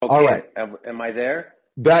All Okay, right. am I there?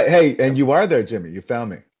 Hey, and you are there, Jimmy. You found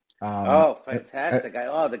me. Oh, And fantastic!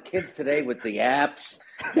 The kids today with the apps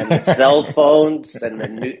and the cell phones and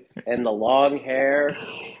the long hair.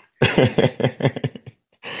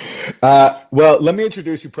 well, let me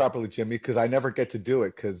introduce you properly, Jimmy, because I never get to do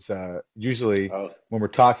it. Because usually Oh, when we're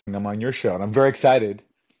talking, I'm on your show, and I'm very excited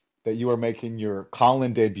that you are making your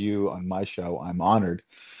call-in debut on my show. I'm honored.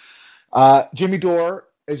 Jimmy Dore,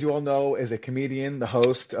 as you all know, is a comedian, the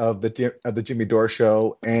host of the Jimmy Dore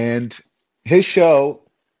Show, and his show,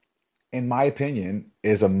 in my opinion,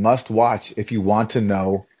 is a must-watch if you want to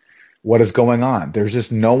know what is going on. There's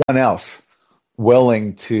just no one else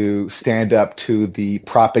willing to stand up to the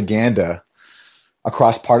propaganda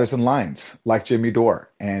across partisan lines like Jimmy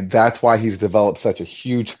Dore, and that's why he's developed such a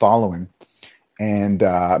huge following. And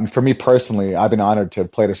for me personally, I've been honored to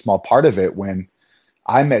have played a small part of it when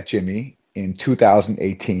I met Jimmy in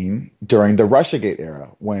 2018 during the Russiagate era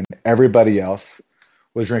when everybody else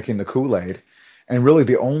was drinking the Kool-Aid. And really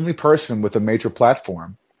the only person with a major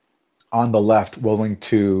platform on the left willing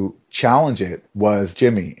to challenge it was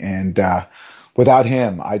Jimmy. And without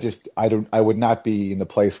him, I would not be in the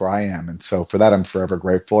place where I am. And so for that, I'm forever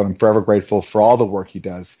grateful. And I'm forever grateful for all the work he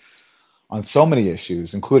does on so many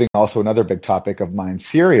issues, including also another big topic of mine,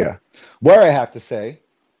 Syria, where I have to say,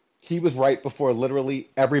 he was right before literally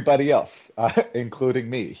everybody else, including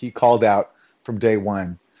me. He called out from day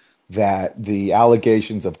one that the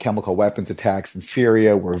allegations of chemical weapons attacks in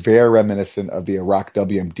Syria were very reminiscent of the Iraq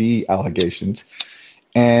WMD allegations.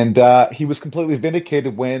 And he was completely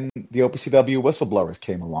vindicated when the OPCW whistleblowers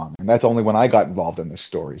came along. And that's only when I got involved in this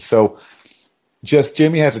story. So just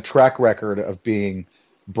Jimmy has a track record of being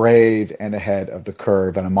brave and ahead of the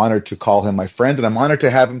curve. And I'm honored to call him my friend. And I'm honored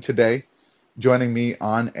to have him today joining me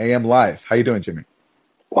on AM Live. How you doing, Jimmy?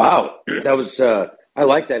 wow, that was I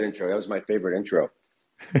like that intro. That was my favorite intro.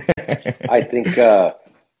 I think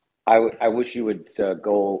I wish you would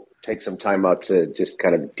go take some time out to just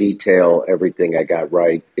kind of detail everything I got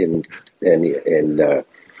right in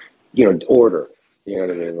order. You know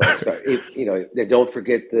what I mean? Like don't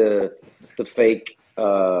forget the fake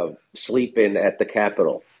sleep-in at the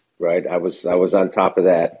Capitol, right? I was on top of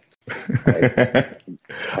that.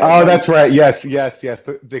 Oh, that's right. Yes, yes, yes.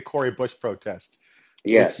 The Cory Bush protest,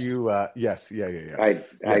 which Yes. yes, yeah. I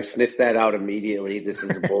Yes. sniffed that out immediately. This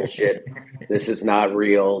is bullshit. This is not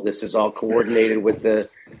real. This is all coordinated with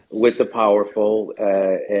the powerful,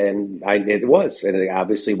 and it was, and it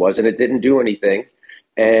obviously was, and it didn't do anything.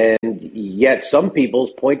 And yet, some people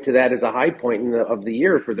point to that as a high point of the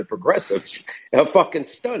year for the progressives. A fucking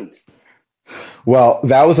stunt. Well,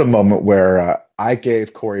 that was a moment where I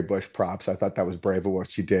gave Cory Bush props. I thought that was brave of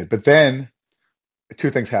what she did. But then two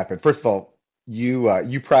things happened. First of all,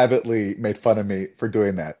 you privately made fun of me for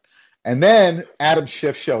doing that, and then Adam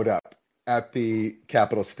Schiff showed up at the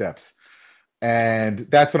Capitol steps, and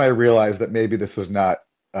that's when I realized that maybe this was not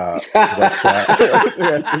what.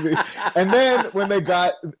 And then when they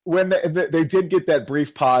did get that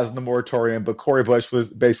brief pause in the moratorium, but Cory Bush was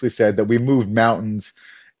basically said that we moved mountains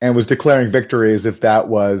and was declaring victory as if that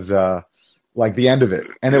was like the end of it,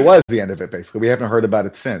 and it was the end of it. Basically, we haven't heard about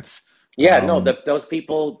it since. Yeah, no, those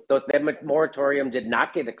people, that moratorium did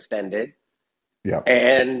not get extended. Yeah.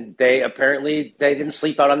 And they didn't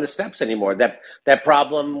sleep out on the steps anymore. That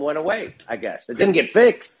problem went away, I guess. It didn't get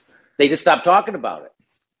fixed. They just stopped talking about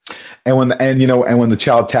it. And when the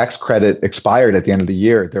child tax credit expired at the end of the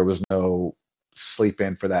year, there was no sleep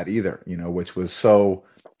in for that either, which was so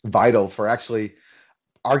vital for actually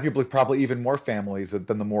arguably probably even more families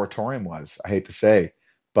than the moratorium was. I hate to say,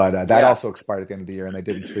 but that Yeah. also expired at the end of the year and they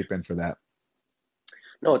didn't sleep in for that.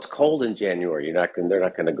 No, it's cold in January. They're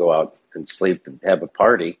not going to go out and sleep and have a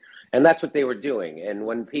party. And that's what they were doing. And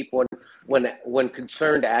when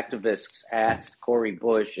concerned activists asked Cory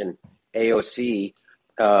Bush and AOC,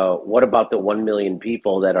 what about the 1 million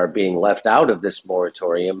people that are being left out of this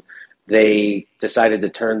moratorium? They decided to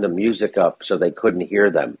turn the music up so they couldn't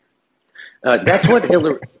hear them. That's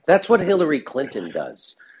what Hillary Clinton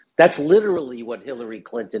does. That's literally what Hillary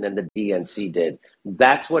Clinton and the DNC did.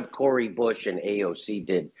 That's what Cory Bush and AOC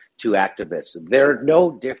did to activists. They're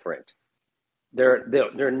no different.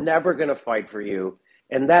 They're never going to fight for you.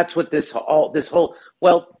 And that's what that's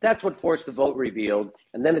what forced the vote revealed.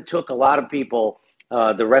 And then it took a lot of people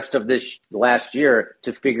the rest of this last year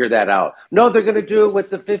to figure that out. No, they're going to do it with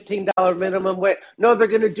the $15 minimum wage. No, they're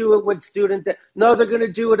going to do it with no, they're going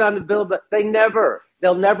to do it on the bill, but they'll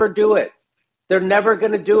never do it. They're never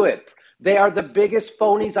going to do it. They are the biggest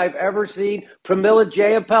phonies I've ever seen. Pramila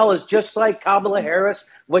Jayapal is just like Kamala Harris.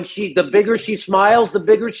 The bigger she smiles, the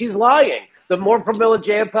bigger she's lying. The more Pramila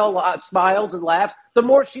Jayapal smiles and laughs, the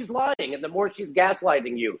more she's lying and the more she's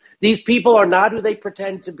gaslighting you. These people are not who they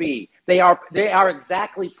pretend to be. They are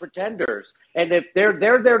exactly pretenders. And if they're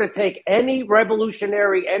there to take any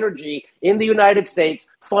revolutionary energy in the United States,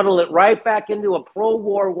 funnel it right back into a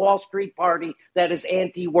pro-war Wall Street party that is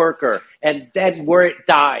anti-worker, and that's where it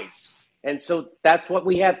dies. And so that's what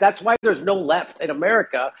we have. That's why there's no left in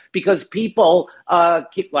America, because people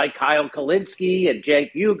like Kyle Kulinski and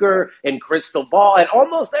Cenk Uygur and Crystal Ball and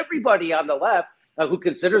almost everybody on the left who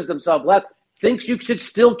considers themselves left thinks you should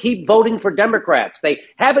still keep voting for Democrats. They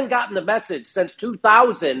haven't gotten the message since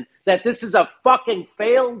 2000 that this is a fucking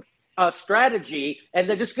failed strategy, and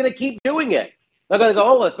they're just going to keep doing it. They're going to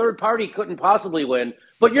go, oh, a third party couldn't possibly win,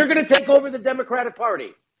 but you're going to take over the Democratic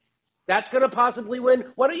Party. That's going to possibly win.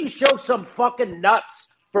 Why don't you show some fucking nuts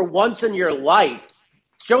for once in your life?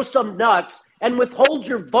 Show some nuts and withhold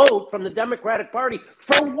your vote from the Democratic Party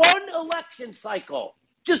for one election cycle.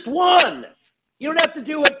 Just one. You don't have to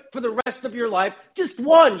do it for the rest of your life. Just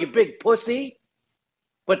one, you big pussy.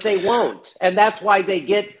 But they won't. And that's why they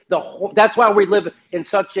get that's why we live in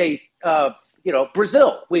such a,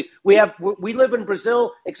 Brazil. We live in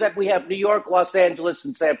Brazil, except we have New York, Los Angeles,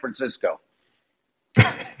 and San Francisco.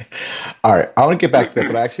 All right, I want to get back to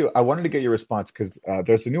that, but I wanted to get your response because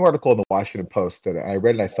there's a new article in the Washington Post that I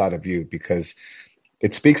read and I thought of you because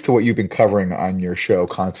it speaks to what you've been covering on your show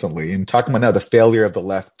constantly and talking about now the failure of the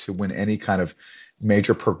left to win any kind of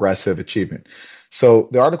major progressive achievement. So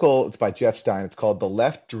the article is by Jeff Stein. It's called "The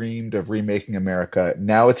Left Dreamed of Remaking America.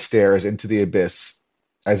 Now it stares into the abyss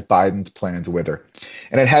as Biden's plans wither."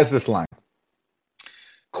 And it has this line,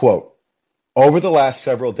 quote, "Over the last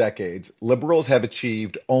several decades, liberals have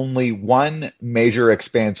achieved only one major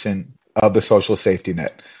expansion of the social safety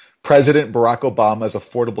net, President Barack Obama's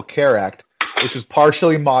Affordable Care Act, which was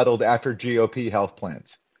partially modeled after GOP health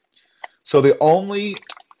plans. So the only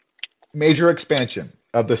major expansion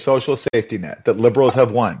of the social safety net that liberals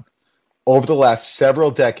have won over the last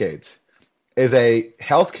several decades is a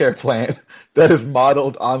health care plan that is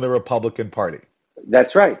modeled on the Republican Party."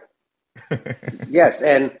 That's right. Yes,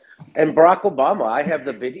 and Barack Obama, I have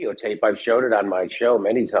the videotape. I've showed it on my show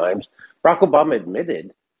many times. Barack Obama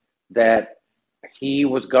admitted that he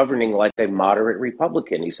was governing like a moderate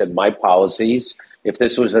Republican. He said, my policies, if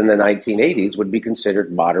this was in the 1980s, would be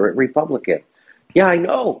considered moderate Republican. Yeah, I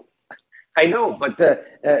know.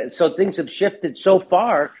 But so things have shifted so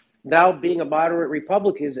far. Now being a moderate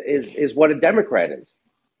Republican is what a Democrat is.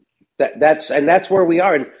 That's where we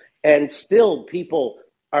are. And still people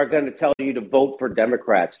are going to tell you to vote for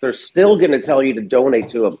Democrats. They're still going to tell you to donate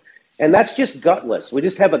to them. And that's just gutless. We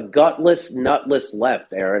just have a gutless, nutless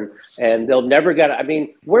left, Aaron. And they'll never get,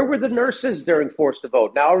 where were the nurses during forced to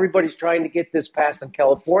vote? Now everybody's trying to get this passed in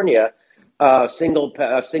California, single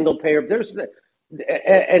payer. There's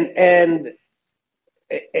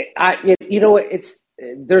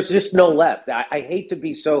just no left. I hate to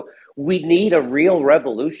be so, we need a real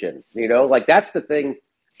revolution, that's the thing.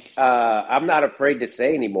 I'm not afraid to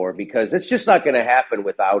say anymore because it's just not going to happen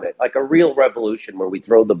without it. Like a real revolution where we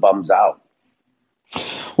throw the bums out.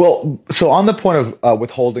 Well, so on the point of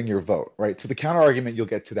withholding your vote, right? So the counter argument you'll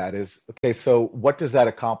get to that is, okay, so what does that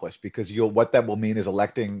accomplish? Because what that will mean is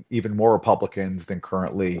electing even more Republicans than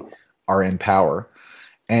currently are in power.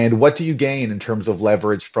 And what do you gain in terms of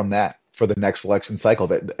leverage from that for the next election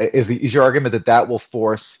cycle? Is your argument that will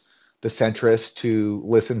force the centrists to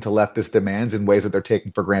listen to leftist demands in ways that they're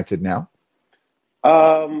taking for granted now?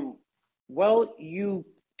 Well, you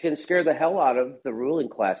can scare the hell out of the ruling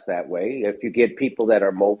class that way. If you get people that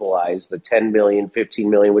are mobilized, the 10 million, 15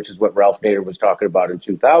 million, which is what Ralph Nader was talking about in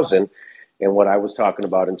 2000 and what I was talking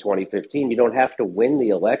about in 2015, you don't have to win the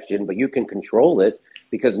election, but you can control it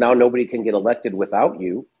because now nobody can get elected without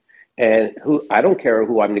you. And I don't care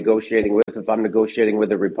who I'm negotiating with, if I'm negotiating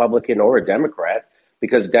with a Republican or a Democrat,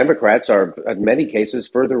 because Democrats are, in many cases,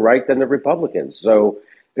 further right than the Republicans. So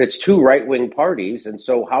it's two right-wing parties. And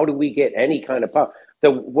so how do we get any kind of power? The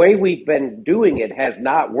way we've been doing it has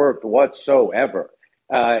not worked whatsoever.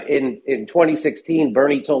 In 2016,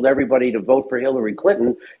 Bernie told everybody to vote for Hillary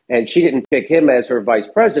Clinton, and she didn't pick him as her vice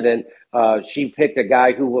president. She picked a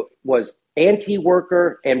guy who was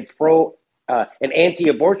anti-worker and and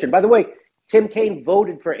anti-abortion. By the way, Tim Kaine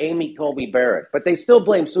voted for Amy Coney Barrett, but they still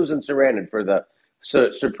blame Susan Sarandon for the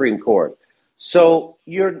Supreme Court. So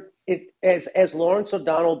as Lawrence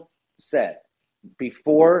O'Donnell said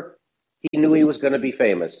before he knew he was going to be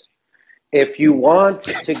famous, if you want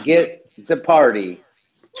to get the party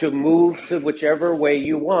to move to whichever way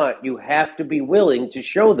you want, you have to be willing to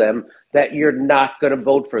show them that you're not going to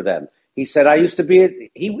vote for them. He said, I used to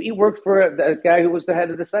be, he worked for the guy who was the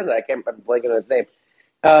head of the Senate. I can't, I'm blanking on his name.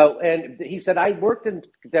 And he said, I worked in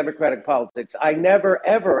Democratic politics. I never,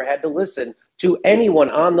 ever had to listen to anyone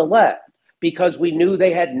on the left because we knew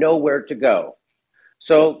they had nowhere to go.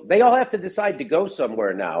 So they all have to decide to go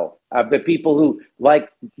somewhere now. The people who like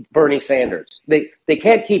Bernie Sanders, they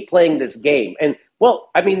can't keep playing this game. And well,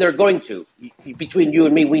 I mean, they're going to. Between you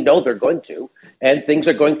and me, we know they're going to, and things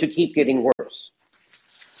are going to keep getting worse.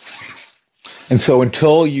 And so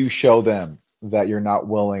until you show them that you're not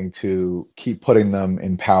willing to keep putting them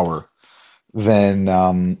in power, then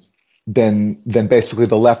then basically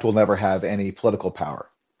the left will never have any political power.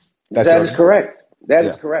 That is correct. That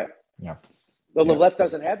is Yeah. correct. Yeah. Well, the Yeah. left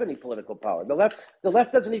doesn't have any political power. The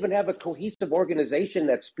left doesn't even have a cohesive organization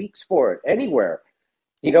that speaks for it anywhere.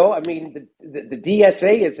 You know, I mean, the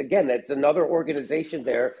DSA is, again, it's another organization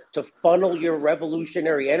there to funnel your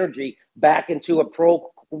revolutionary energy back into a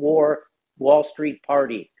pro-war Wall Street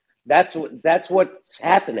party. That's what's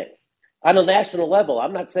happening on a national level.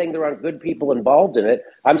 I'm not saying there aren't good people involved in it.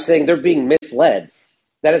 I'm saying they're being misled.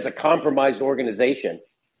 That is a compromised organization.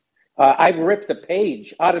 I ripped a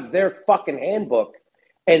page out of their fucking handbook,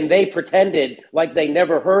 and they pretended like they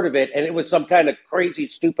never heard of it, and it was some kind of crazy,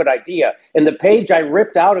 stupid idea. And the page I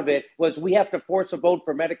ripped out of it was, we have to force a vote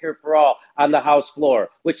for Medicare for all on the House floor,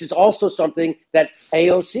 which is also something that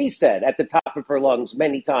AOC said at the top of her lungs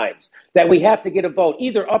many times, that we have to get a vote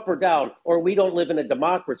either up or down, or we don't live in a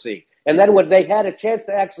democracy. And then when they had a chance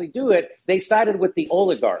to actually do it, they sided with the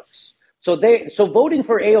oligarchs. So voting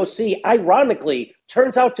for AOC, ironically,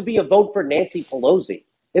 turns out to be a vote for Nancy Pelosi.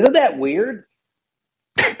 Isn't that weird?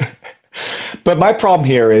 But my problem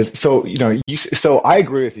here is, so so I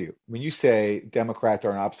agree with you when you say Democrats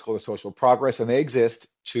are an obstacle to social progress, and they exist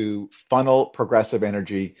to funnel progressive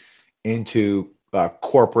energy into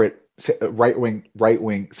corporate right-wing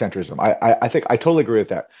centrism. I think I totally agree with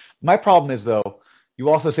that. My problem is, though, you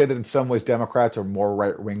also say that in some ways Democrats are more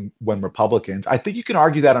right-wing than Republicans. I think you can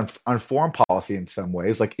argue that on foreign policy in some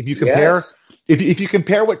ways. Like if you compare, if you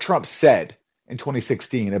compare what Trump said in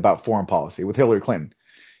 2016 about foreign policy with Hillary Clinton,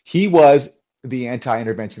 he was the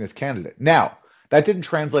anti-interventionist candidate. Now, that didn't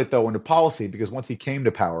translate, though, into policy, because once he came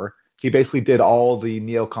to power, he basically did all the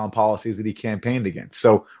neocon policies that he campaigned against.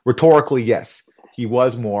 So rhetorically, yes, he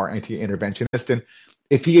was more anti-interventionist. And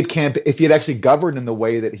if he had actually governed in the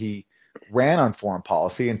way that he ran on foreign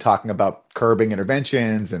policy and talking about curbing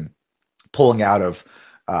interventions and pulling out of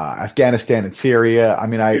Afghanistan and Syria, I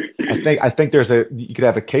mean, I think you could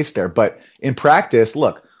have a case there. But in practice,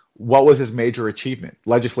 look, what was his major achievement,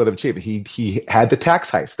 legislative achievement? He had the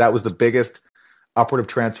tax heist. That was the biggest upward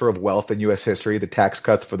transfer of wealth in U.S. history, the tax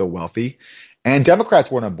cuts for the wealthy. And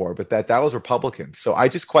Democrats weren't on board, but that was Republicans. So I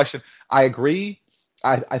just question. I agree.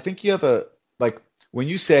 I think you have when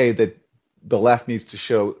you say that the left needs to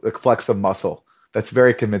show flex some muscle, that's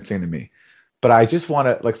very convincing to me. But I just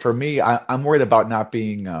want to, for me, I'm worried about not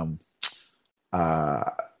being. I'm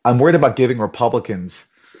worried about giving Republicans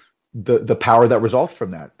the power that results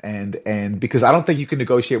from that, and because I don't think you can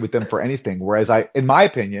negotiate with them for anything. Whereas in my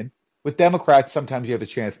opinion, with Democrats, sometimes you have a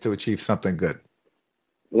chance to achieve something good.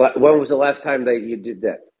 When was the last time that you did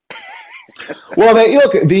that? Well,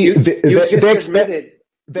 you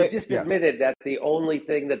just admitted that the only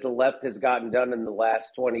thing that the left has gotten done in the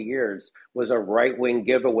last 20 years was a right-wing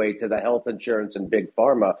giveaway to the health insurance and big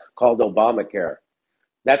pharma called Obamacare.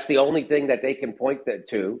 That's the only thing that they can point that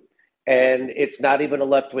to, and it's not even a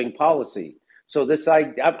left-wing policy. So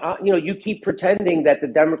you keep pretending that the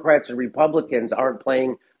Democrats and Republicans aren't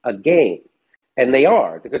playing a game, and they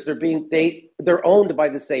are, because they're owned by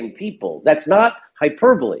the same people. That's not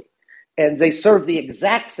hyperbole, and they serve the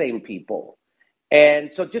exact same people.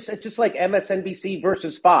 And so just like MSNBC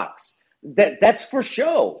versus Fox, that's for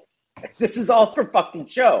show. This is all for fucking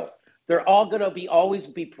show. They're all going to always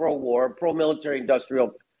be pro-war, pro-military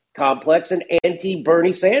industrial complex, and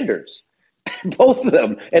anti-Bernie Sanders. Both of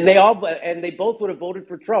them. And they both would have voted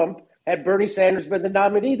for Trump had Bernie Sanders been the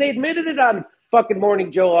nominee. They admitted it on fucking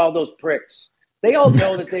Morning Joe, all those pricks. They all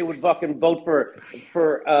know that they would fucking vote for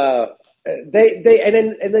then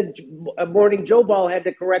Morning Joe Ball had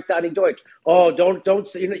to correct Donnie Deutsch. Oh,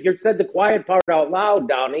 don't you said the quiet part out loud,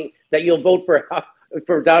 Donnie, that you'll vote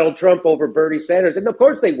for Donald Trump over Bernie Sanders, and of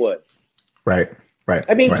course they would. Right.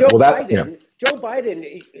 I mean, right. Joe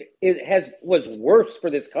Biden was worse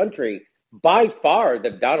for this country by far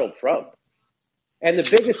than Donald Trump, and the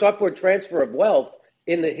biggest upward transfer of wealth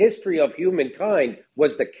in the history of humankind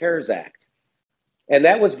was the CARES Act. And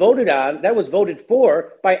that was voted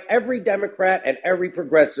for by every Democrat and every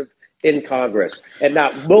progressive in Congress. And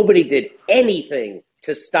nobody did anything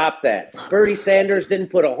to stop that. Bernie Sanders didn't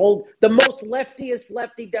put a hold. The most leftiest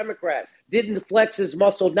lefty Democrat didn't flex his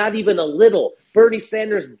muscle, not even a little. Bernie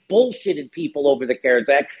Sanders bullshitted people over the CARES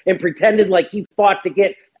Act and pretended like he fought to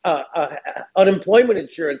get unemployment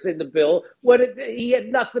insurance in the bill when he had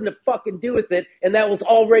nothing to fucking do with it, and that was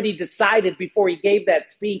already decided before he gave that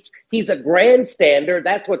speech. He's a grandstander.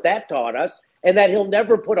 That's what that taught us, and that he'll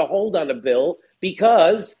never put a hold on a bill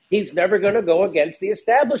because he's never going to go against the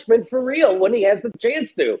establishment for real when he has the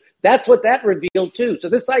chance to. That's what that revealed too. So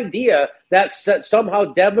this idea that somehow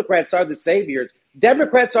Democrats are the saviors,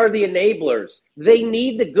 Democrats are the enablers. They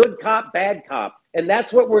need the good cop, bad cop, and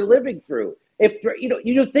that's what we're living through. If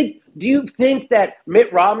do you think that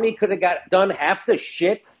Mitt Romney could have got done half the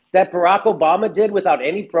shit that Barack Obama did without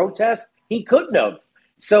any protest? He couldn't have.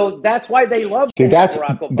 So that's why they love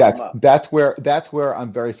Barack Obama. That's where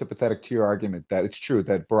I'm very sympathetic to your argument that it's true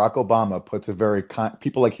that Barack Obama puts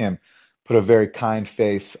people like him put a very kind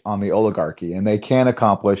face on the oligarchy, and they can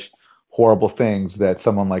accomplish horrible things that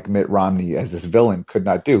someone like Mitt Romney as this villain could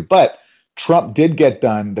not do. But Trump did get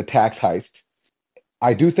done the tax heist.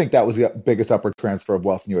 I do think that was the biggest upward transfer of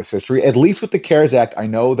wealth in U.S. history. At least with the CARES Act, I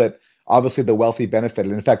know that obviously the wealthy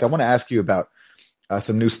benefited. In fact, I want to ask you about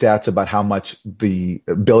some new stats about how much the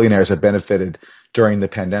billionaires have benefited during the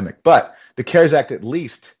pandemic. But the CARES Act at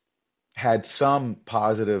least had some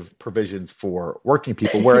positive provisions for working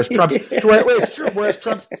people, whereas Trump's whereas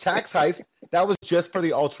Trump's tax heist, that was just for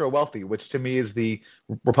the ultra wealthy, which to me is the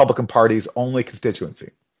Republican Party's only constituency.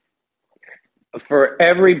 For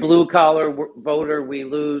every blue-collar voter we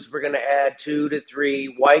lose, we're going to add 2 to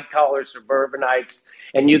 3 white-collar suburbanites,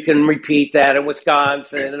 and you can repeat that in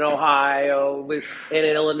Wisconsin, in Ohio, and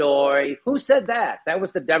in Illinois. Who said that? That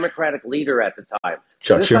was the Democratic leader at the time.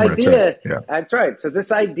 Chuck Schumer, that's right. So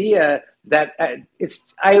this idea that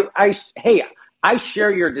I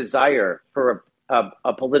share your desire for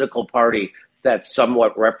a political party that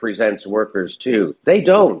somewhat represents workers too. They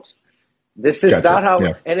don't. This is not how,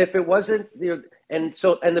 and if it wasn't, and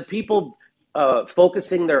the people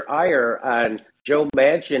focusing their ire on Joe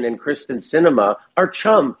Manchin and Kristen Sinema are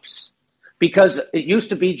chumps, because it used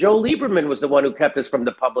to be Joe Lieberman was the one who kept us from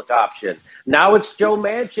the public option. Now it's Joe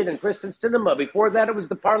Manchin and Kristen Sinema. Before that, it was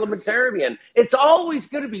the parliamentarian. It's always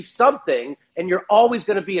going to be something, and you're always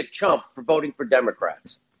going to be a chump for voting for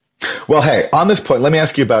Democrats. Well, hey, on this point, let me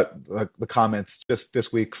ask you about the comments just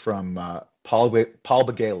this week from Paul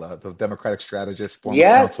Begala, the Democratic strategist, former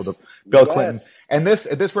counsel to Bill Clinton. And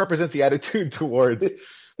this represents the attitude towards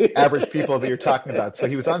average people that you're talking about. So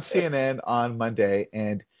he was on CNN on Monday,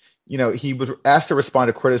 and he was asked to respond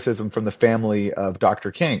to criticism from the family of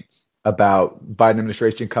Dr. King about Biden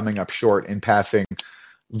administration coming up short in passing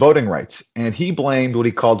voting rights. And he blamed what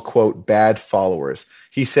he called, quote, bad followers.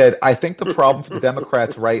 He said, I think the problem for the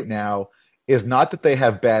Democrats right now is not that they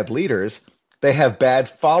have bad leaders, they have bad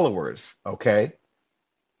followers, okay?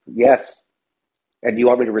 Yes. And do you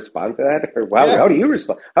want me to respond to that? Or how do you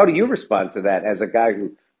respond? How do you respond to that as a guy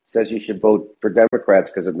who says you should vote for Democrats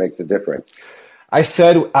because it makes a difference? I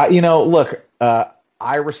said, look,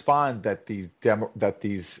 I respond that the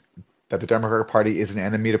Democratic Party is an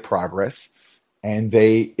enemy to progress. And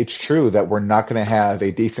it's true that we're not going to have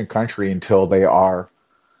a decent country until they are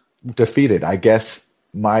defeated. I guess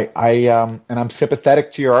and I'm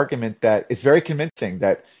sympathetic to your argument that it's very convincing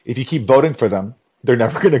that if you keep voting for them, they're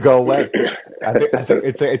never going to go away. I think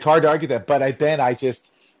it's hard to argue that. But I'm being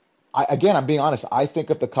honest. I think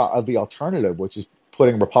of the alternative, which is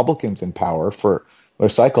putting Republicans in power for their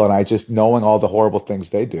cycle, and I just knowing all the horrible things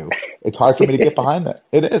they do, it's hard for me to get behind that.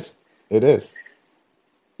 It is.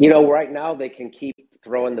 Right now they can keep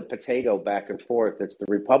throwing the potato back and forth. It's the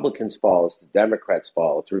Republicans' fault. It's the Democrats'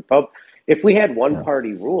 fault. If we had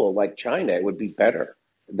one-party rule like China, it would be better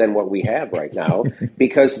than what we have right now,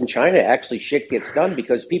 because in China, actually shit gets done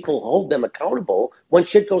because people hold them accountable. When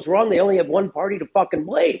shit goes wrong, they only have one party to fucking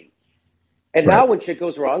blame. And now when shit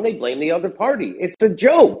goes wrong, they blame the other party. It's a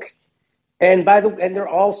joke. And they're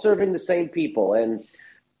all serving the same people. And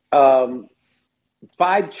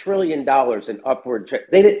 $5 trillion in upward.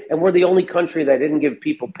 And we're the only country that didn't give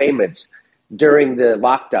people payments during the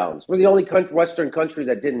lockdowns. We're the only Western country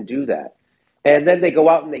that didn't do that. And then they go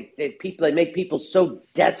out and they make people so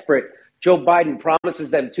desperate. Joe Biden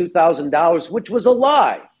promises them $2,000, which was a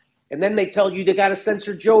lie. And then they tell you got to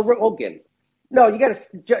censor Joe Rogan. No,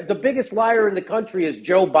 the biggest liar in the country is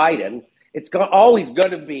Joe Biden. It's always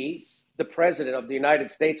going to be the president of the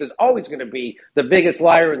United States is always going to be the biggest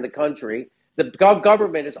liar in the country. The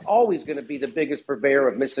government is always going to be the biggest purveyor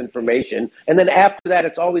of misinformation. And then after that,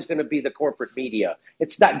 it's always going to be the corporate media.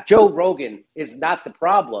 It's not Joe Rogan is not the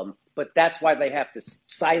problem. but that's why they have to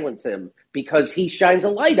silence him, because he shines a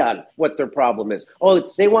light on what their problem is.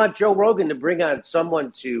 Oh, they want Joe Rogan to bring on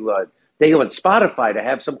someone they want Spotify to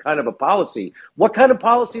have some kind of a policy. What kind of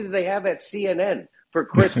policy do they have at CNN for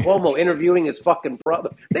Chris Cuomo interviewing his fucking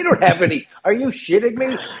brother? They don't have any. Are you shitting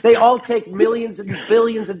me? They all take millions and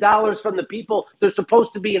billions of dollars from the people they're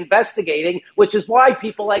supposed to be investigating, which is why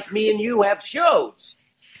people like me and you have shows.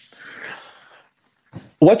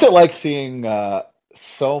 What's it like seeing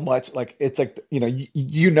so much? Like it's like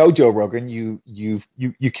you know Joe Rogan. You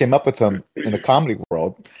came up with him in the comedy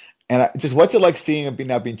world, and just what's it like seeing him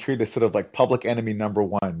now being treated as sort of like public enemy number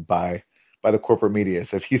one by the corporate media?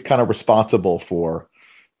 So if he's kind of responsible for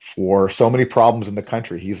so many problems in the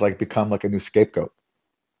country, he's like become like a new scapegoat.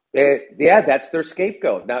 Yeah, that's their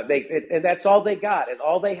scapegoat. Now and that's all they got, and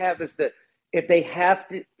all they have is if they have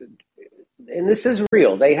to. And this is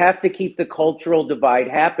real. They have to keep the cultural divide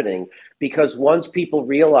happening, because once people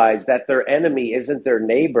realize that their enemy isn't their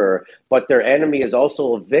neighbor, but their enemy is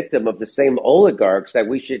also a victim of the same oligarchs that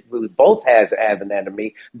we both have an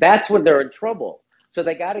enemy, that's when they're in trouble. So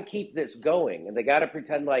they got to keep this going, and they got to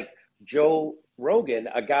pretend like Joe Rogan,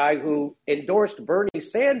 a guy who endorsed Bernie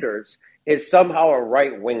Sanders, is somehow a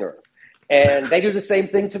right winger. And they do the same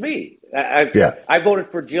thing to me. I voted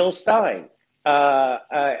for Jill Stein.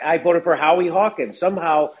 I voted for Howie Hawkins.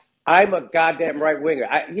 Somehow I'm a goddamn right winger.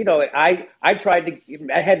 I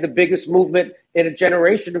had the biggest movement in a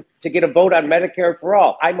generation to get a vote on Medicare for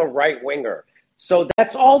all. I'm a right winger. So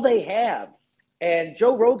that's all they have. And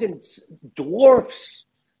Joe Rogan dwarfs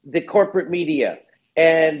the corporate media,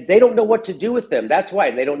 and they don't know what to do with them. That's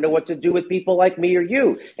why they don't know what to do with people like me or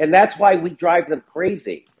you. And that's why we drive them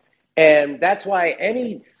crazy. And that's why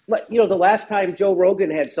the last time Joe Rogan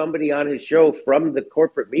had somebody on his show from the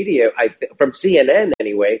corporate media, from CNN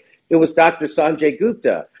anyway, it was Dr. Sanjay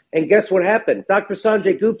Gupta. And guess what happened? Dr.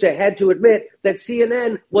 Sanjay Gupta had to admit that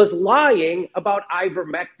CNN was lying about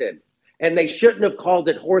ivermectin. And they shouldn't have called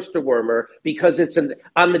it horse dewormer, because it's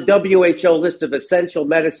on the WHO list of essential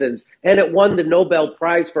medicines, and it won the Nobel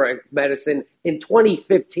Prize for medicine in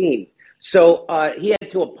 2015. So he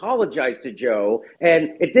had to apologize to Joe,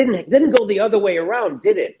 and it didn't go the other way around,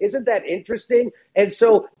 did it? Isn't that interesting? And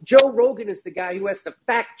so Joe Rogan is the guy who has to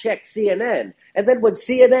fact check CNN. And then when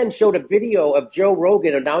CNN showed a video of Joe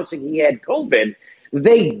Rogan announcing he had COVID,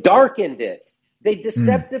 they darkened it. They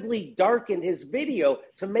deceptively darkened his video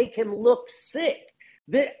to make him look sick.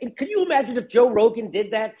 Can you imagine if Joe Rogan did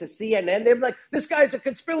that to CNN? They'd be like, this guy's a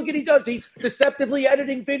conspiracy. He's deceptively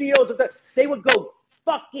editing videos. They would go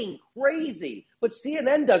fucking crazy. But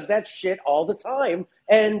CNN does that shit all the time,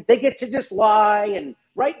 and they get to just lie. And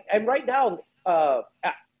right now,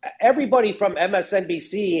 everybody from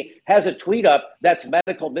MSNBC has a tweet up that's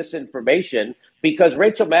medical misinformation, because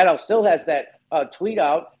Rachel Maddow still has that tweet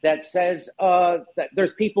out that says that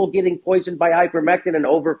there's people getting poisoned by ivermectin and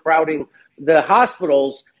overcrowding the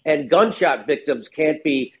hospitals, and gunshot victims can't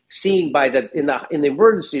be seen in the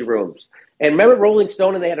emergency rooms. And remember Rolling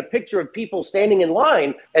Stone, and they had a picture of people standing in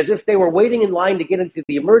line as if they were waiting in line to get into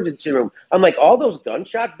the emergency room. I'm like, all those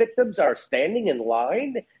gunshot victims are standing in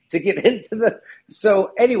line to get into the...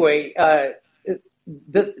 So anyway,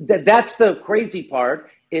 that's the crazy part,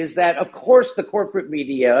 is that, of course, the corporate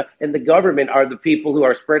media and the government are the people who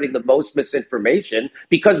are spreading the most misinformation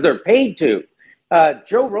because they're paid to.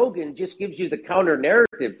 Joe Rogan just gives you the counter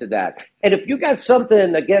narrative to that. And if you got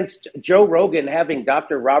something against Joe Rogan having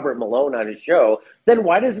Dr. Robert Malone on his show, then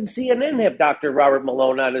why doesn't CNN have Dr. Robert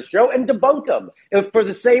Malone on his show and debunk him? If for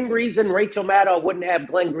the same reason Rachel Maddow wouldn't have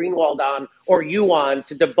Glenn Greenwald on or you on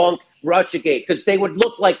to debunk Russiagate, because they would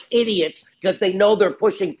look like idiots because they know they're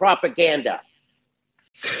pushing propaganda.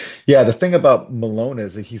 Yeah, the thing about Malone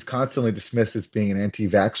is that he's constantly dismissed as being an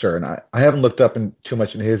anti-vaxxer, and I haven't looked up too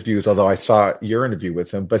much in his views, although I saw your interview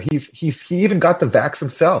with him. But he even got the vax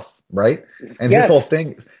himself, right? And Yes. his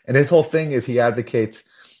whole thing is he advocates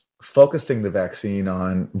focusing the vaccine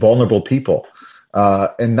on vulnerable people,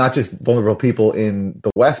 and not just vulnerable people in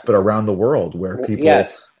the West, but around the world where people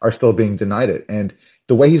Yes. are still being denied it. And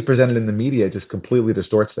the way he's presented in the media just completely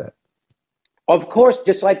distorts that. Of course,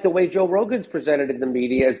 just like the way Joe Rogan's presented in the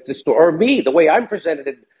media is or me, the way I'm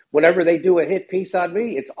presented whenever they do a hit piece on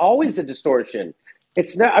me, it's always a distortion.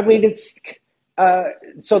 It's not,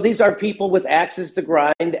 so these are people with axes to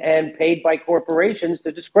grind and paid by corporations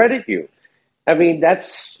to discredit you. I mean,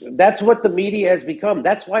 that's what the media has become.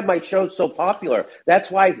 That's why my show's so popular. That's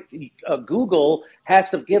why Google has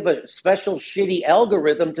to give a special shitty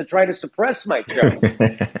algorithm to try to suppress my show.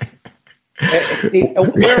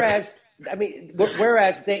 Whereas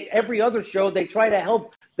every other show they try to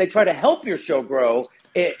help your show grow,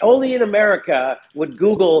 only in America would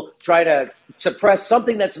Google try to suppress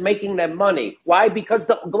something that's making them money. Why? Because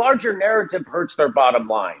the larger narrative hurts their bottom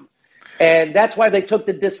line. And that's why they took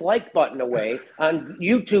the dislike button away on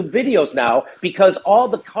YouTube videos now, because all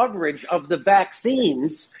the coverage of the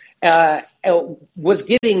vaccines was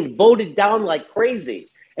getting voted down like crazy.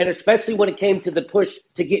 And especially when it came to the push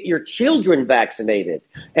to get your children vaccinated.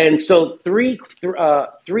 And so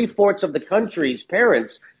three-fourths of the country's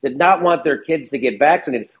parents did not want their kids to get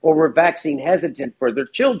vaccinated or were vaccine hesitant for their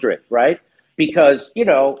children, right? Because,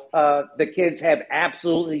 the kids have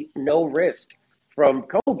absolutely no risk from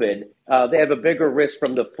COVID. They have a bigger risk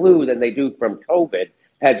from the flu than they do from COVID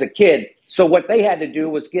as a kid. So what they had to do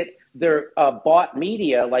was get their bought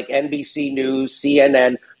media like NBC News,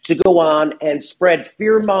 CNN, to go on and spread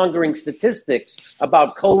fear-mongering statistics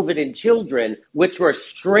about COVID in children, which were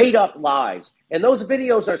straight up lies. And those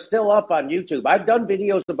videos are still up on YouTube. I've done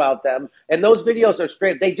videos about them, and those videos are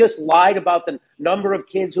straight. They just lied about the number of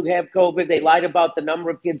kids who have COVID. They lied about the number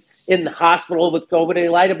of kids in the hospital with COVID. They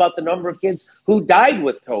lied about the number of kids who died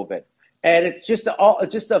with COVID. And it's just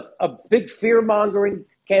a big fear-mongering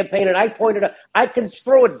campaign. And I pointed out, I can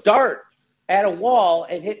throw a dart at a wall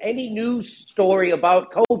and hit any news story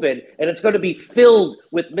about COVID, and it's going to be filled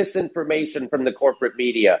with misinformation from the corporate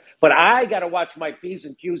media. But I got to watch my P's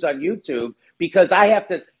and Q's on YouTube because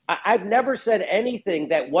I've never said anything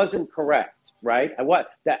that wasn't correct, right?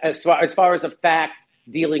 As far as a fact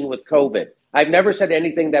dealing with COVID. I've never said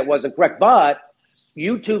anything that wasn't correct, but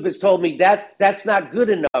YouTube has told me that that's not good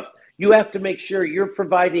enough. You have to make sure you're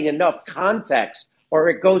providing enough context or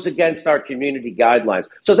it goes against our community guidelines.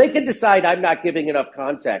 So they can decide I'm not giving enough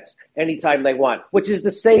context anytime they want, which is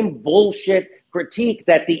the same bullshit critique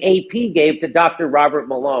that the AP gave to Dr. Robert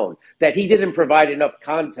Malone, that he didn't provide enough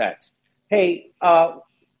context. Hey, why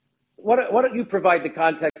don't you provide the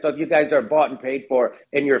context of you guys are bought and paid for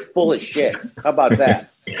and you're full of shit? How about that?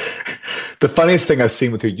 The funniest thing I've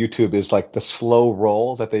seen with your YouTube is like the slow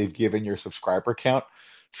roll that they've given your subscriber count.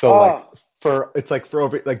 So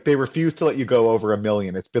they refuse to let you go over 1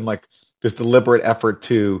 million. It's been like this deliberate effort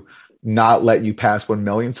to not let you pass 1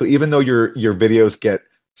 million. So even though your videos get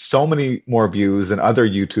so many more views than other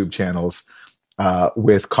YouTube channels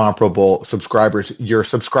with comparable subscribers, your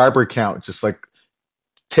subscriber count just like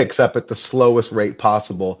ticks up at the slowest rate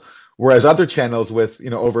possible. Whereas other channels with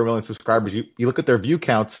over 1 million subscribers, you look at their view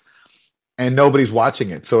counts and nobody's watching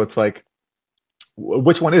it. So it's like,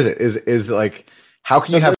 which one is it? Is like, how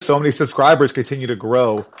can you have so many subscribers continue to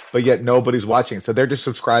grow, but yet nobody's watching? So they're just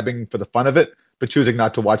subscribing for the fun of it, but choosing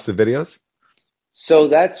not to watch the videos? So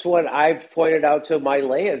that's what I've pointed out to my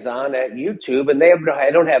liaison at YouTube, and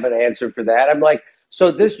I don't have an answer for that. I'm like,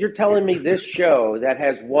 so you're telling me this show that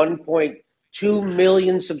has 1.2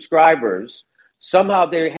 million subscribers, somehow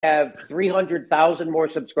they have 300,000 more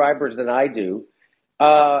subscribers than I do,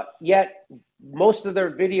 yet most of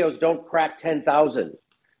their videos don't crack 10,000.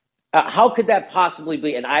 How could that possibly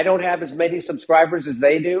be? And I don't have as many subscribers as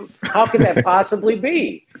they do. How could that possibly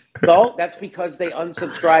be? No, that's because they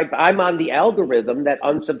unsubscribe. I'm on the algorithm that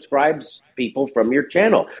unsubscribes people from your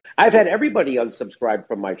channel. I've had everybody unsubscribe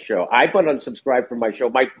from my show. I've been unsubscribed from my show.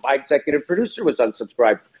 My executive producer was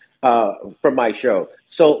unsubscribed from my show.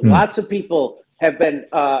 So lots of people have been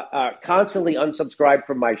constantly unsubscribed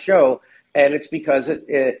from my show, and it's because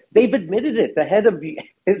they've admitted it. The head of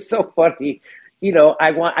it's so funny.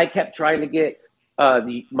 I kept trying to get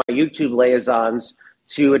my YouTube liaisons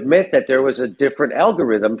to admit that there was a different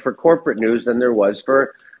algorithm for corporate news than there was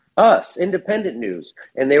for us, independent news.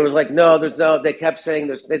 And they were like, they kept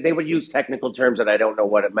saying they would use technical terms that I don't know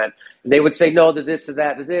what it meant. And they would say, no, that this or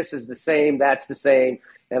that, this is the same, that's the same.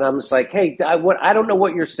 And I'm just like, hey, I don't know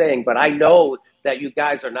what you're saying, but I know that you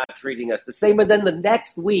guys are not treating us the same. And then the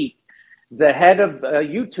next week, the head of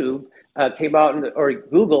YouTube came out or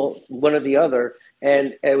Google, one or the other,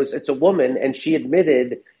 and it's a woman, and she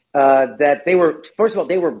admitted that they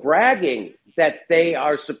were bragging that they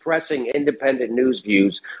are suppressing independent news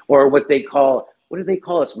views, or what do they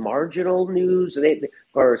call us, marginal news? They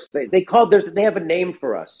have a name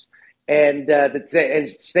for us. And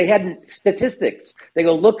they had statistics. They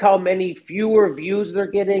go, look how many fewer views they're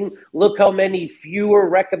getting. Look how many fewer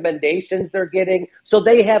recommendations they're getting. So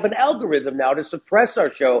they have an algorithm now to suppress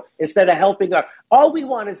our show instead of helping our. All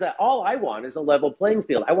I want is a level playing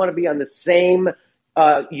field. I want to be on the same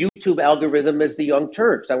YouTube algorithm as the Young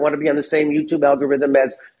Turks. I want to be on the same YouTube algorithm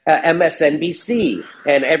as MSNBC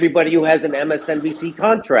and everybody who has an MSNBC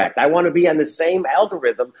contract. I want to be on the same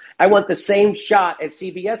algorithm. I want the same shot at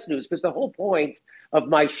CBS News, because the whole point of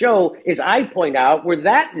my show is I point out where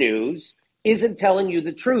that news isn't telling you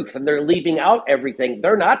the truth and they're leaving out everything.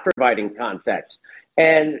 They're not providing context.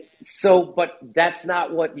 And so, but that's not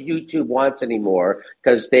what YouTube wants anymore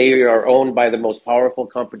because they are owned by the most powerful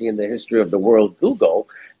company in the history of the world, Google.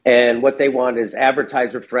 And what they want is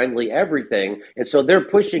advertiser friendly everything. And so they're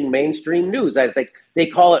pushing mainstream news as they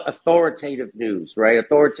call it authoritative news, right?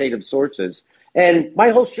 Authoritative sources. And my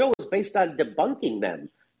whole show is based on debunking them,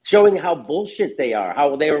 showing how bullshit they are,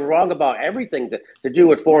 how they are wrong about everything to do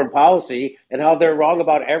with foreign policy, and how they're wrong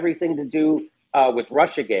about everything to do with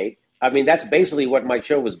Russiagate. I mean, that's basically what my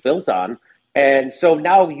show was built on. And so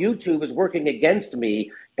now YouTube is working against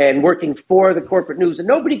me and working for the corporate news. And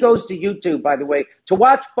nobody goes to YouTube, by the way, to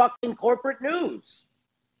watch fucking corporate news.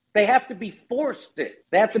 They have to be forced it.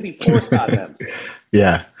 They have to be forced on them.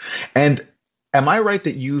 Yeah. And am I right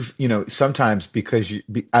that you've, sometimes because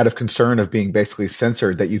out of concern of being basically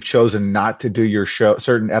censored, that you've chosen not to do your show,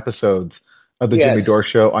 certain episodes of the Jimmy Yes, Dore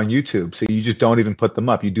show on YouTube? So you just don't even put them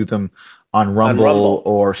up. You do them on on Rumble Rumble,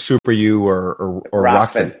 or Super U or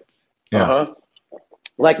Rockfin. Rockfin. Yeah.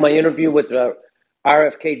 Like my interview with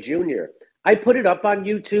RFK Jr. I put it up on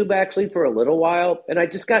YouTube actually for a little while, and I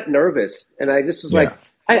just got nervous, and I just was Yeah. like,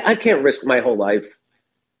 I can't risk my whole life.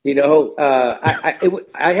 I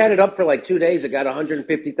had it up for like 2 days. It got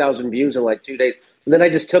 150,000 views in like 2 days, and then I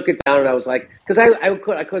just took it down, and I was like, because I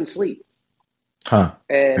couldn't sleep, Huh.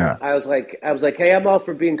 and Yeah. I was like, hey, I'm all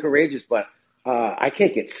for being courageous, but I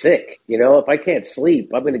can't get sick. If I can't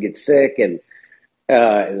sleep, I'm going to get sick, and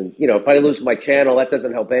if I lose my channel, that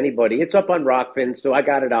doesn't help anybody. It's up on Rockfin, so I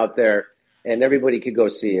got it out there, and everybody could go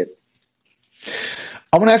see it.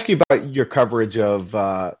 I want to ask you about your coverage of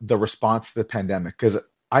the response to the pandemic, because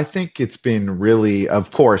I think it's been really,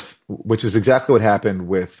 of course, which is exactly what happened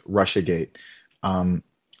with Russiagate,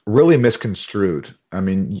 really misconstrued. I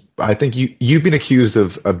mean, I think you've been accused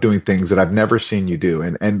of doing things that I've never seen you do.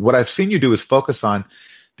 And what I've seen you do is focus on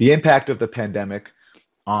the impact of the pandemic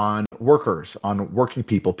on workers, on working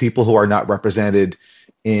people who are not represented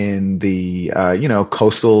in the,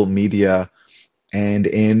 coastal media and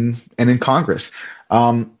in Congress.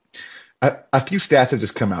 A few stats have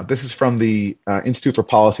just come out. This is from the Institute for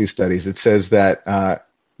Policy Studies. It says that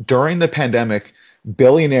during the pandemic,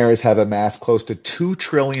 billionaires have amassed close to $2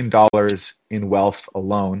 trillion in wealth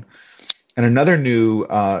alone. And another new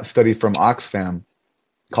study from Oxfam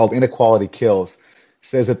called Inequality Kills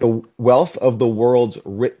says that the wealth of the world's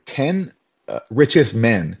 10 richest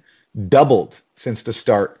men doubled since the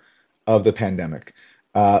start of the pandemic,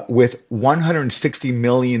 with 160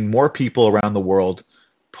 million more people around the world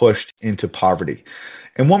pushed into poverty.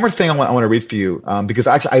 And one more thing I want to read for you, because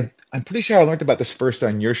actually I'm pretty sure I learned about this first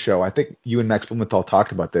on your show. I think you and Max Blumenthal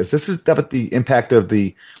talked about this. This is about the impact of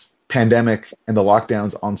the pandemic and the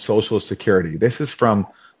lockdowns on Social Security. This is from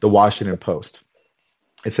the Washington Post.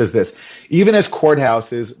 It says this: even as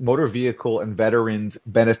courthouses, motor vehicle and veterans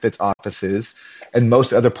benefits offices, and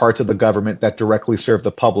most other parts of the government that directly serve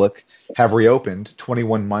the public have reopened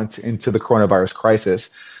 21 months into the coronavirus crisis,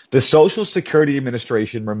 the Social Security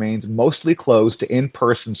Administration remains mostly closed to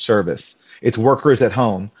in-person service, its workers at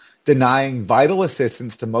home, denying vital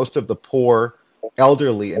assistance to most of the poor,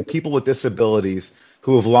 elderly, and people with disabilities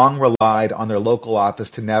who have long relied on their local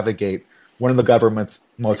office to navigate one of the government's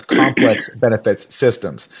most complex benefits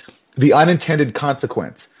systems. The unintended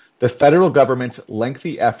consequence: the federal government's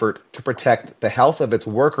lengthy effort to protect the health of its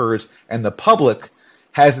workers and the public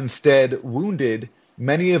has instead wounded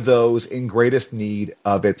many of those in greatest need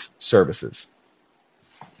of its services.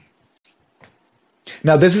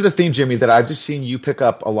 Now, this is a theme, Jimmy, that I've just seen you pick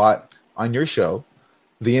up a lot on your show,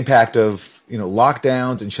 the impact of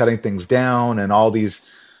lockdowns and shutting things down and all these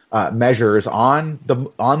measures on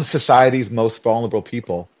society's most vulnerable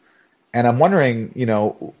people. And I'm wondering,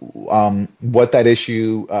 what that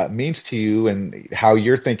issue means to you and how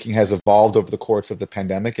your thinking has evolved over the course of the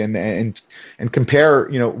pandemic, and compare,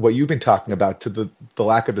 what you've been talking about to the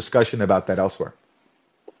lack of discussion about that elsewhere.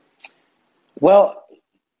 Well,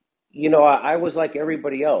 I was like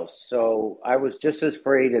everybody else, so I was just as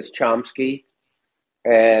afraid as Chomsky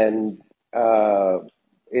and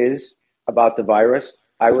is about the virus.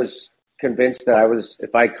 I was convinced that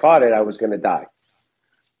if I caught it, I was going to die.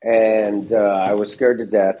 And I was scared to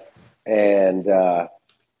death. And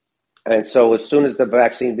so as soon as the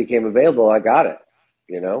vaccine became available, I got it,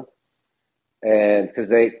 and because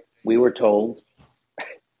we were told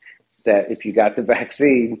that if you got the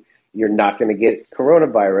vaccine, you're not going to get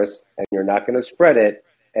coronavirus and you're not going to spread it.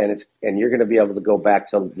 And you're going to be able to go back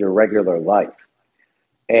to your regular life.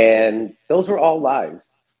 And those were all lies.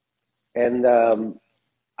 And I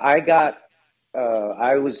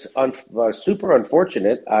was super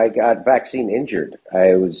unfortunate. I got vaccine injured.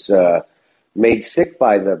 I was made sick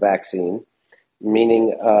by the vaccine,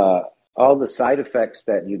 meaning all the side effects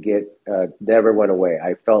that you get never went away.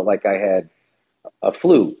 I felt like I had a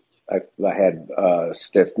flu. I had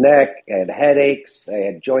stiff neck, I had headaches, I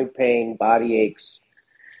had joint pain, body aches,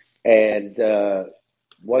 and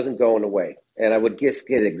wasn't going away. And I would just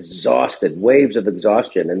get exhausted, waves of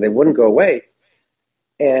exhaustion, and they wouldn't go away.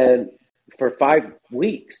 And for 5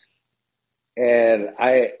 weeks, and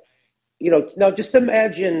now just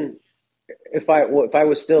imagine if I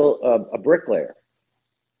was still a bricklayer,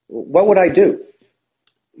 what would I do?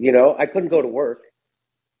 I couldn't go to work,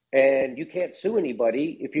 and you can't sue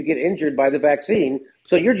anybody if you get injured by the vaccine,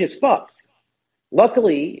 so you're just fucked.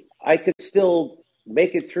 Luckily, I could still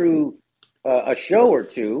make it through a show or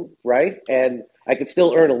two, right? And I could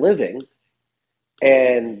still earn a living,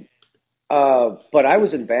 and but I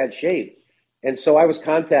was in bad shape, and so I was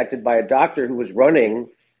contacted by a doctor who was running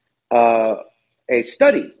a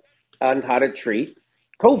study on how to treat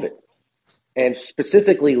COVID, and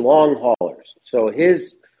specifically long haulers. So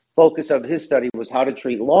his focus of his study was how to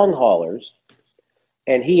treat long haulers,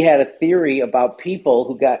 and he had a theory about people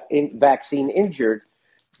who got vaccine injured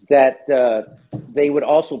that they would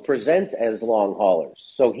also present as long haulers.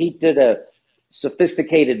 So he did a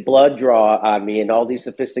sophisticated blood draw on me and all these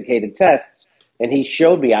sophisticated tests, and he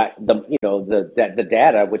showed me the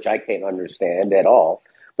data, which I can't understand at all.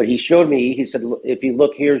 But he showed me. He said, if you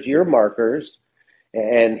look, here's your markers,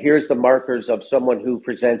 and here's the markers of someone who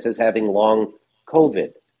presents as having long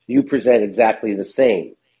COVID. You present exactly the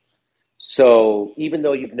same. So even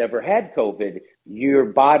though you've never had COVID, your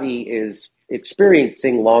body is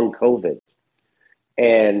experiencing long COVID.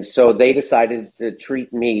 And so they decided to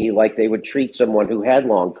treat me like they would treat someone who had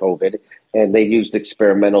long COVID. And they used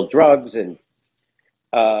experimental drugs and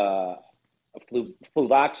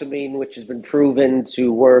fluvoxamine, which has been proven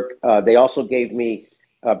to work. They also gave me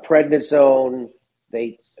prednisone.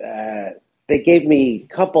 They gave me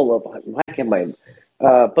a couple of,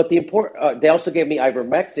 but they also gave me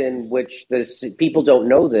ivermectin, which people don't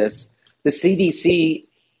know this. The CDC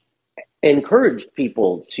encouraged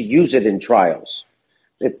people to use it in trials.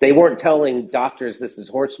 They weren't telling doctors this is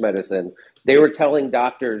horse medicine. They were telling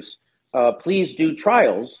doctors, please do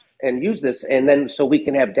trials and use this, and then so we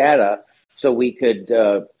can have data so we could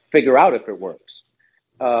figure out if it works.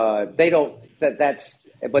 But that's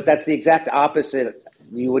the exact opposite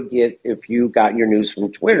you would get if you got your news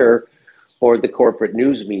from Twitter or the corporate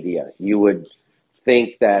news media. You would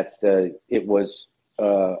think that it was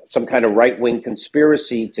some kind of right-wing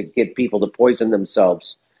conspiracy to get people to poison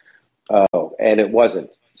themselves, and it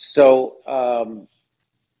wasn't. So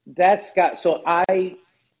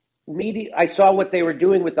I saw what they were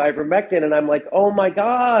doing with ivermectin, and I'm like, oh my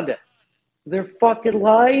God, they're fucking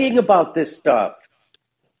lying about this stuff.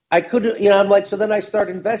 I couldn't, I'm like, so then I start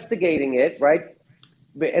investigating it, right?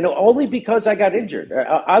 And only because I got injured.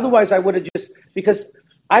 Otherwise, I would have because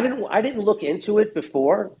I didn't look into it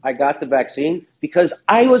before I got the vaccine because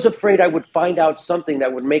I was afraid I would find out something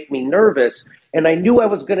that would make me nervous, and I knew I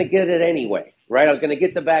was going to get it anyway, right? I was going to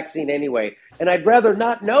get the vaccine anyway, and I'd rather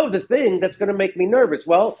not know the thing that's going to make me nervous.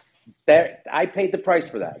 Well, I paid the price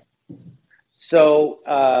for that. So,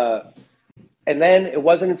 and then it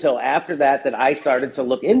wasn't until after that I started to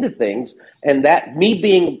look into things, and that me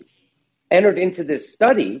being entered into this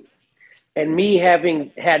study and me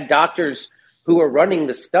having had doctors who are running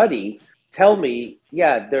the study tell me,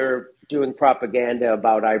 yeah, they're doing propaganda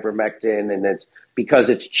about ivermectin and it's because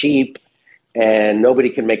it's cheap and nobody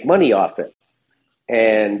can make money off it.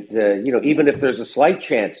 And, even if there's a slight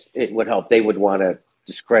chance it would help, they would want to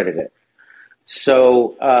discredit it.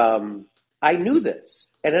 So I knew this.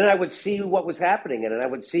 And then I would see what was happening. And then I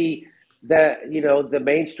would see that, the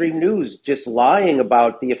mainstream news just lying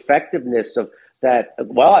about the effectiveness of that.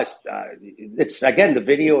 Well, it's again, the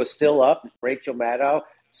video is still up. Rachel Maddow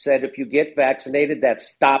said, if you get vaccinated, that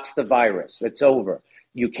stops the virus. It's over.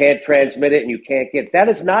 You can't transmit it and you can't that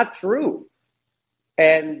is not true.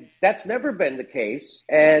 And that's never been the case.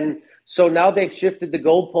 And so now they've shifted the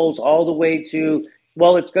goalposts all the way to,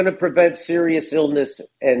 well, it's going to prevent serious illness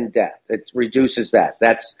and death. It reduces that.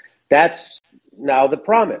 That's now the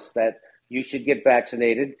promise that you should get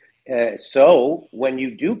vaccinated. So when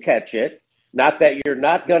you do catch it, not that you're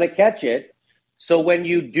not going to catch it. So when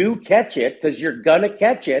you do catch it, because you're going to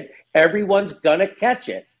catch it, everyone's going to catch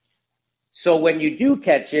it. So when you do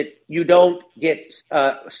catch it, you don't get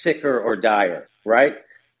sicker or dire, right?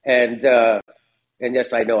 And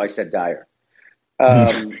yes, I know I said dire.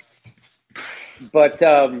 But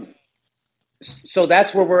so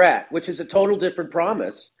that's where we're at, which is a total different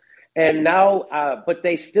promise. And now, but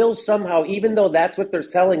they still somehow, even though that's what they're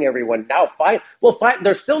telling everyone now,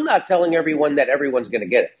 they're still not telling everyone that everyone's going to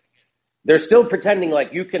get it. They're still pretending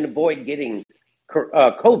like you can avoid getting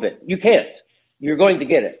COVID. You can't. You're going to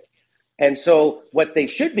get it. And so what they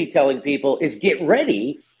should be telling people is get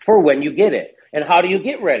ready for when you get it. And how do you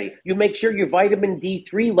get ready? You make sure your vitamin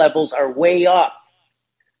D3 levels are way up.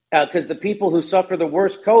 Because the people who suffer the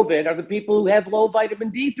worst COVID are the people who have low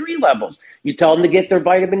vitamin D3 levels. You tell them to get their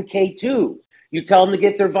vitamin K2. You tell them to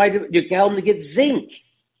get you tell them to get zinc.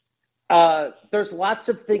 There's lots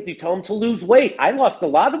of things. You tell them to lose weight. I lost a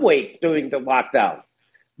lot of weight during the lockdown.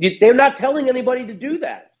 They're not telling anybody to do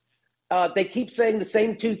that. They keep saying the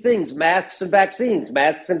same two things, masks and vaccines,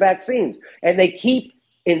 masks and vaccines. And they keep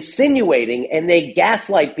insinuating and they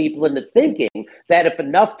gaslight people into thinking that if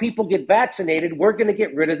enough people get vaccinated, we're going to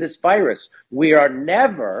get rid of this virus. We are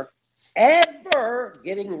never, ever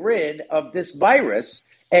getting rid of this virus,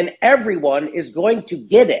 and everyone is going to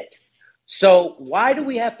get it. So why do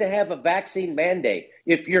we have to have a vaccine mandate?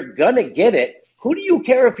 If you're going to get it, who do you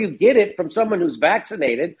care if you get it from someone who's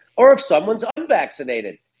vaccinated or if someone's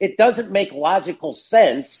unvaccinated? It doesn't make logical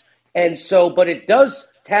sense. And so, but it does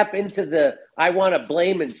tap into the, I want to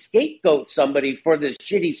blame and scapegoat somebody for this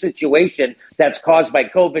shitty situation that's caused by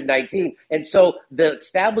COVID-19. And so the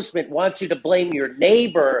establishment wants you to blame your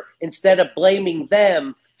neighbor instead of blaming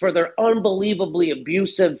them for their unbelievably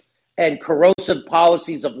abusive and corrosive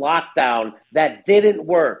policies of lockdown that didn't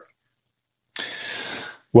work.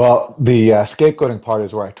 Well, the scapegoating part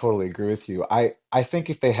is where I totally agree with you. I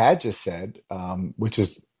think if they had just said, which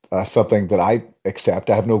is something that I accept,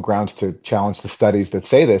 I have no grounds to challenge the studies that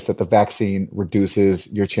say this, that the vaccine reduces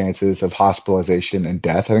your chances of hospitalization and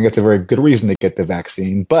death. I think that's a very good reason to get the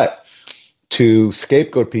vaccine. But to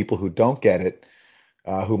scapegoat people who don't get it,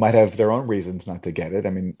 who might have their own reasons not to get it. I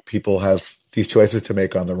mean, people have these choices to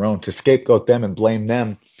make on their own. To scapegoat them and blame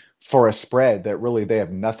them for a spread that really they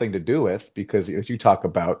have nothing to do with, because as you talk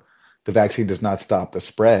about, the vaccine does not stop the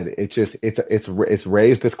spread. It's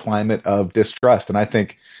raised this climate of distrust, and I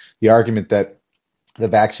think the argument that the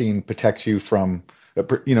vaccine protects you from,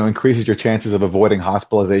 increases your chances of avoiding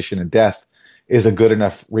hospitalization and death is a good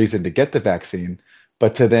enough reason to get the vaccine.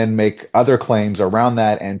 But to then make other claims around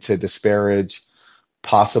that and to disparage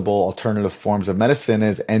possible alternative forms of medicine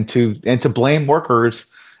and to blame workers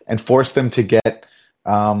and force them to get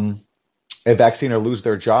a vaccine or lose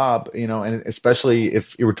their job, and especially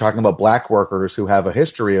if you were talking about black workers who have a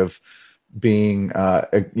history of being,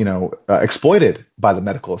 exploited by the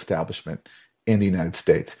medical establishment in the United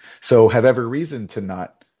States. So have every reason to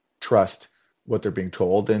not trust what they're being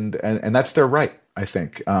told. And that's their right, I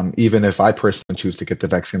think, even if I personally choose to get the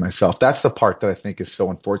vaccine myself. That's the part that I think is so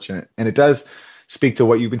unfortunate. And it does speak to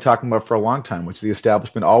what you've been talking about for a long time, which the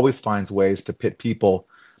establishment always finds ways to pit people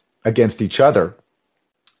against each other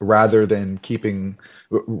rather than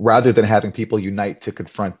having people unite to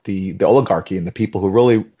confront the oligarchy and the people who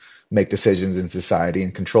really make decisions in society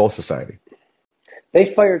and control society.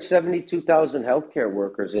 They fired 72,000 healthcare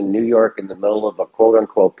workers in New York in the middle of a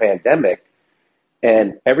quote-unquote pandemic,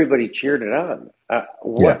 and everybody cheered it on.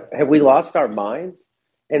 Have we lost our minds?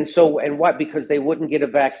 And why? Because they wouldn't get a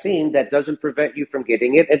vaccine that doesn't prevent you from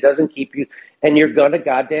getting it. It doesn't keep you, and you're going to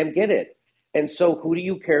goddamn get it. And so who do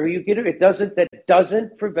you care who you get it? That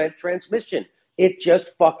doesn't prevent transmission. It just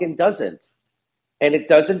fucking doesn't. And it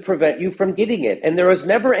doesn't prevent you from getting it. And there was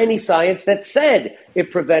never any science that said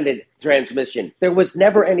it prevented transmission. There was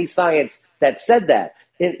never any science that said that.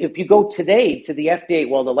 If you go today to the FDA,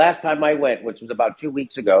 well, the last time I went, which was about 2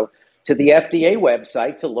 weeks ago, to the FDA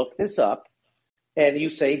website to look this up, and you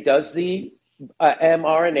say, does the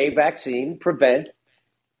mRNA vaccine prevent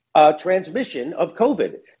transmission of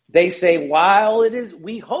COVID? They say, while it is,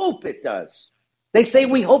 we hope it does. They say,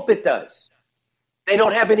 we hope it does. They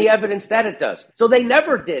don't have any evidence that it does. So they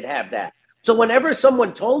never did have that. So whenever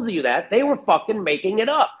someone told you that, they were fucking making it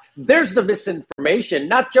up. There's the misinformation,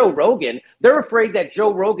 not Joe Rogan. They're afraid that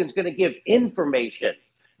Joe Rogan's going to give information.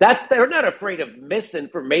 They're not afraid of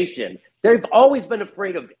misinformation. They've always been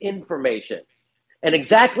afraid of information. And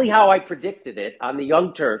exactly how I predicted it on the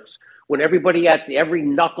Young Turks, when every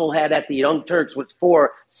knucklehead at the Young Turks was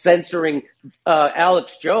for censoring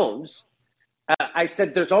Alex Jones, I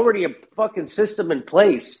said there's already a fucking system in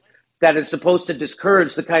place that is supposed to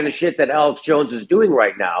discourage the kind of shit that Alex Jones is doing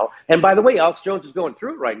right now. And by the way, Alex Jones is going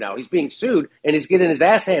through it right now. He's being sued and he's getting his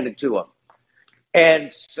ass handed to him.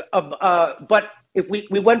 And but if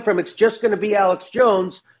we went from it's just going to be Alex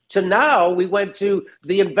Jones to now we went to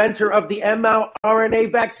the inventor of the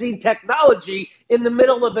mRNA vaccine technology in the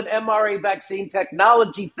middle of an mRNA vaccine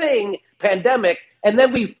technology pandemic, and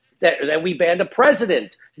then we banned a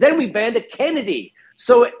president, then we banned a Kennedy.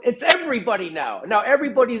 So it's everybody now. Now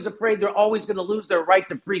everybody's afraid they're always going to lose their right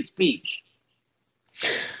to free speech.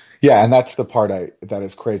 Yeah, and that's the part that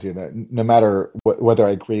is crazy. That no matter whether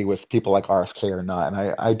I agree with people like RFK or not,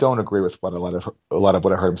 and I don't agree with what a lot of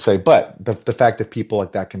what I heard him say, but the fact that people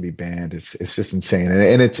like that can be banned is just insane.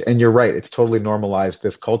 And you're right. It's totally normalized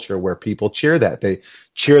this culture where people cheer that. They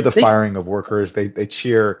cheer the They firing of workers. They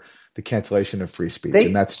cheer the cancellation of free speech, and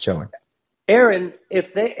they that's chilling. Aaron,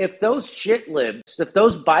 if those shitlibs, if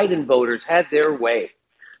those Biden voters had their way,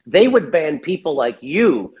 they would ban people like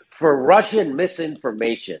you for Russian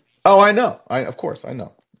misinformation. Oh, I know. I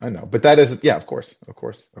know. But that isn't. Yeah, of course.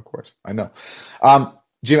 I know.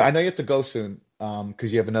 Jim, I know you have to go soon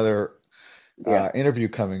because you have another Yeah. interview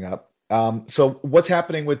coming up. So what's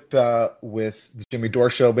happening with the Jimmy Dore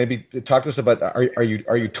show? Maybe talk to us about are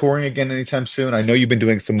you touring again anytime soon? I know you've been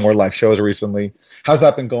doing some more live shows recently. How's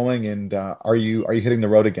that been going? And are you hitting the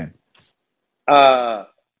road again? Uh,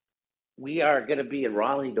 we are going to be in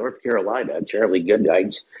Raleigh, North Carolina, Charlie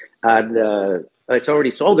Goodnights, and it's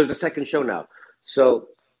already sold. There's a second show now. So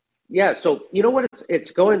yeah, so you know what?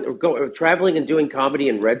 It's traveling and doing comedy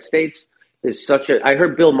in red states is such a. I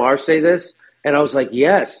heard Bill Maher say this, and I was like,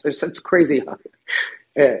 yes, it's such crazy.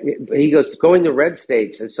 He goes, going to red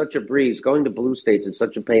states is such a breeze. Going to blue states is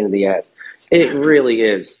such a pain in the ass. It really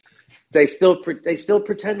is. They still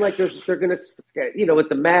pretend like they're gonna, with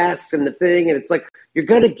the masks and the thing, and it's like you're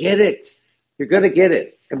gonna get it. You're gonna get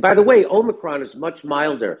it. And by the way, Omicron is much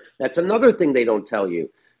milder. That's another thing they don't tell you.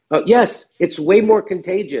 Yes, it's way more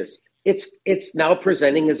contagious. It's now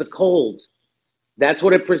presenting as a cold. That's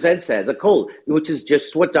what it presents as, a cold, which is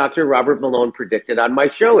just what Dr. Robert Malone predicted on my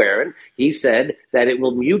show, Aaron. He said that it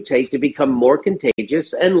will mutate to become more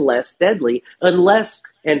contagious and less deadly unless,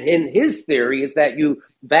 and in his theory is that you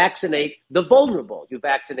vaccinate the vulnerable. You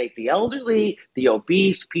vaccinate the elderly, the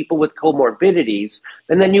obese, people with comorbidities,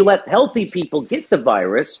 and then you let healthy people get the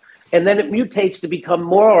virus, and then it mutates to become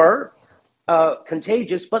more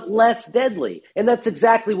contagious but less deadly. And that's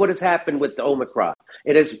exactly what has happened with the Omicron.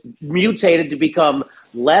 It has mutated to become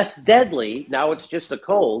less deadly. Now it's just a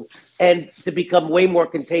cold, and to become way more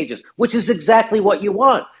contagious, which is exactly what you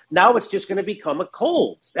want. Now it's just going to become a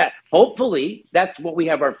cold. Hopefully, that's what we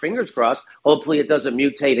have our fingers crossed. Hopefully it doesn't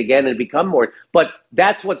mutate again and become more. But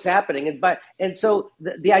that's what's happening. And so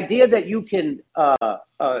the idea that you can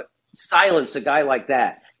silence a guy like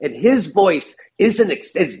that, and his voice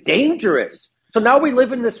it's dangerous. So now we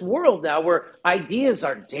live in this world now where ideas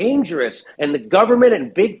are dangerous, and the government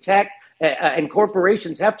and big tech and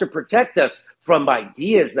corporations have to protect us from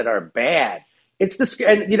ideas that are bad. And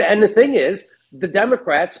the thing is, the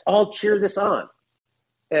Democrats all cheer this on.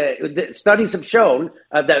 The studies have shown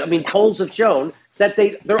polls have shown that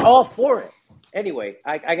they're all for it. Anyway,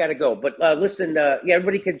 I got to go. But listen,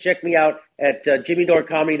 everybody can check me out at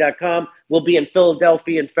jimmydorcomedy.com. We'll be in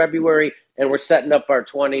Philadelphia in February, and we're setting up our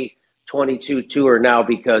 2022 tour now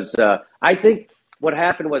because I think what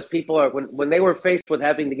happened was when they were faced with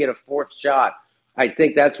having to get a fourth shot, I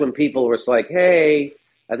think that's when people were like, hey,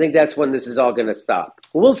 I think that's when this is all going to stop.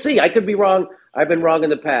 We'll see. I could be wrong. I've been wrong in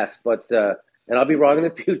the past, and I'll be wrong in the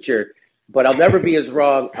future. But I'll never be as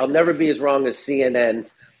wrong. I'll never be as wrong as CNN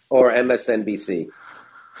or MSNBC.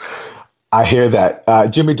 I hear that.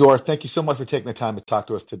 Jimmy Dore, thank you so much for taking the time to talk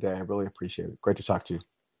to us today. I really appreciate it. Great to talk to you.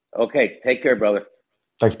 Okay. Take care, brother.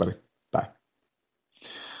 Thanks, buddy. Bye.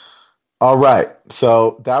 All right.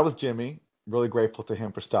 So that was Jimmy. Really grateful to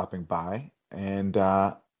him for stopping by. And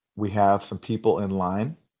we have some people in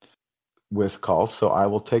line with calls, so I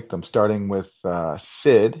will take them, starting with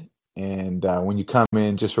Sid. And when you come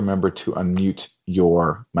in, just remember to unmute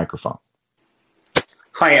your microphone.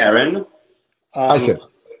 Hi, Aaron. Hi, Sid.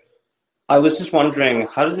 I was just wondering,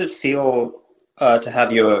 how does it feel to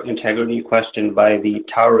have your integrity questioned by the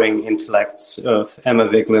towering intellects of Emma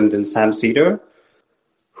Vigeland and Sam Cedar,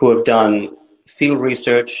 who have done field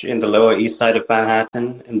research in the Lower East Side of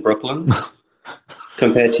Manhattan and Brooklyn,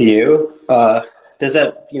 compared to you? Does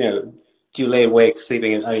that, do you lay awake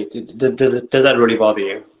sleeping at night? Does that really bother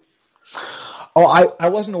you? Oh, I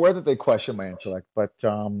wasn't aware that they questioned my intellect, but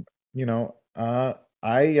I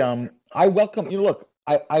welcome, look,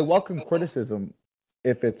 I welcome criticism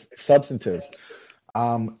if it's substantive.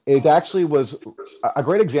 It actually was a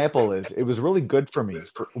great example is it was really good for me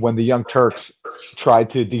when the Young Turks tried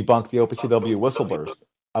to debunk the OPCW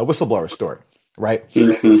whistleblower story, right?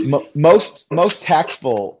 Mm-hmm. Most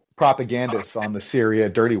tactful propagandists on the Syria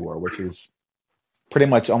dirty war, which is pretty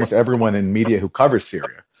much almost everyone in media who covers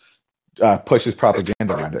Syria, pushes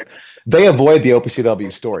propaganda around it. They avoid the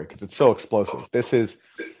OPCW story because it's so explosive. This is,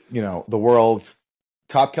 the world's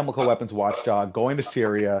top chemical weapons watchdog going to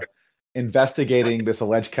Syria, investigating this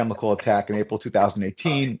alleged chemical attack in April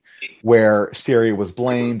 2018, where Syria was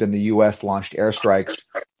blamed and the U.S. launched airstrikes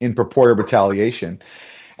in purported retaliation.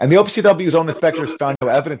 And the OPCW's own inspectors found no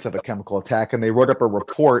evidence of a chemical attack, and they wrote up a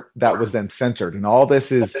report that was then censored. And all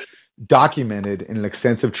this is documented in an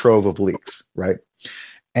extensive trove of leaks, right?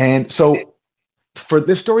 And so for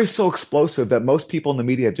this story is so explosive that most people in the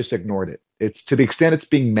media just ignored it. It's to the extent it's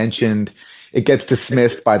being mentioned, it gets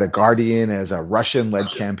dismissed by The Guardian as a Russian-led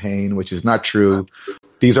campaign, which is not true.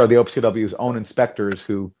 These are the OPCW's own inspectors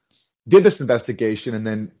who did this investigation and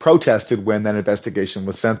then protested when that investigation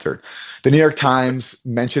was censored. The New York Times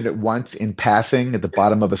mentioned it once in passing at the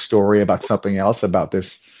bottom of a story about something else, about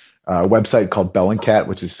this website called Bellingcat,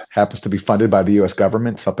 which happens to be funded by the U.S.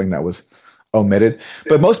 government, something that was omitted.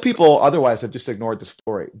 But most people otherwise have just ignored the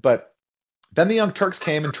story. But then the Young Turks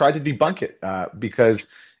came and tried to debunk it because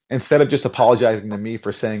instead of just apologizing to me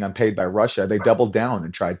for saying I'm paid by Russia, they doubled down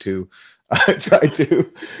and tried to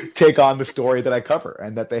take on the story that I cover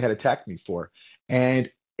and that they had attacked me for.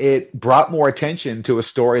 And it brought more attention to a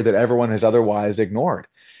story that everyone has otherwise ignored.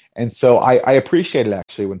 And so I appreciate it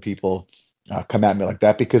actually when people come at me like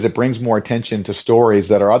that, because it brings more attention to stories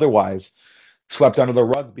that are otherwise swept under the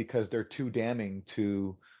rug because they're too damning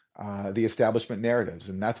to the establishment narratives.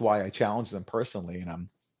 And that's why I challenge them personally. And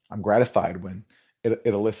I'm gratified when it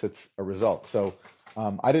elicits a result. So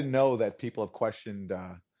I didn't know that people have questioned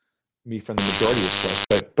me from the majority of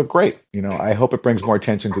stuff, but great. I hope it brings more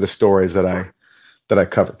attention to the stories that I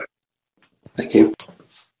cover. Thank you.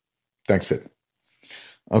 Thanks, Sid.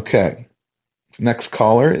 Okay. Next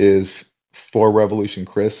caller is For Revolution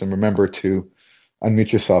Chris, and remember to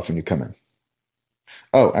unmute yourself when you come in.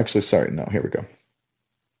 Oh, actually, sorry. No, here we go.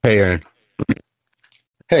 Hey, Aaron.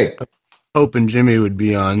 Hey. Hoping Jimmy would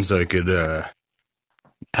be on so I could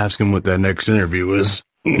ask him what that next interview was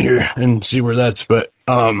here and see where that's. But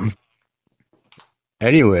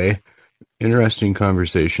anyway, interesting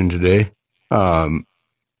conversation today.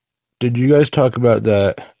 Did you guys talk about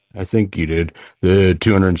that? I think you did. The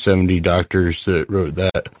 270 doctors that wrote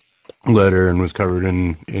that letter and was covered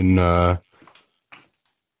in the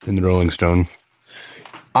Rolling Stone.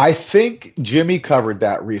 I think Jimmy covered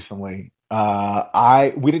that recently.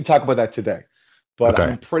 We didn't talk about that today, but okay.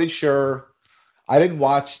 I'm pretty sure I didn't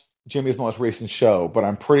watch Jimmy's most recent show, but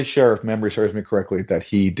I'm pretty sure, if memory serves me correctly, that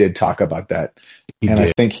he did talk about that. He did.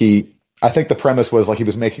 I think the premise was like he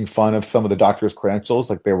was making fun of some of the doctors' credentials,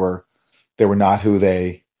 like they were not who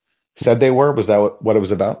they said they were. Was that what it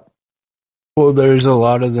was about? Well, there's a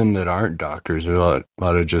lot of them that aren't doctors. There's a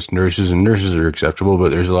lot of just nurses, and nurses are acceptable, but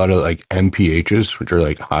there's a lot of like MPHs, which are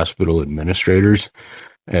like hospital administrators,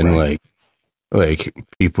 and right. like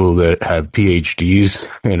people that have PhDs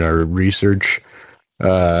and are research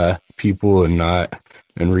people and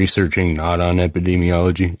researching not on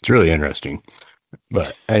epidemiology. It's really interesting.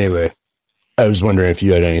 But anyway, I was wondering if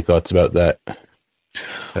you had any thoughts about that.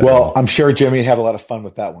 Well, I'm sure Jimmy had a lot of fun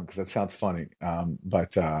with that one because that sounds funny.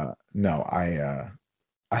 But no, I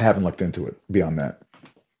haven't looked into it beyond that.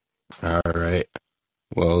 All right.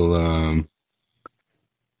 Well,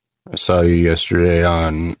 I saw you yesterday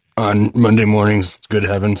on Monday mornings. It's good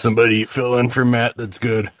having somebody fill in for Matt. That's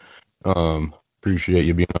good. Appreciate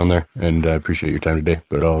you being on there, and I appreciate your time today.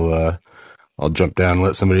 But I'll jump down and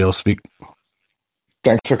let somebody else speak.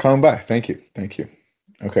 Thanks for coming by. Thank you.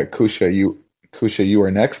 Okay, Kusha, you are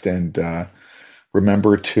next, and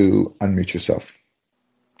remember to unmute yourself.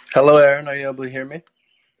 Hello, Aaron. Are you able to hear me?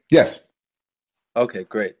 Yes. Okay,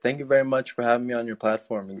 great. Thank you very much for having me on your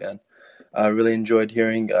platform again. I really enjoyed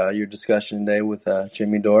hearing your discussion today with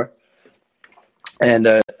Jimmy Dore. And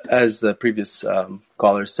as the previous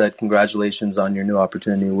caller said, congratulations on your new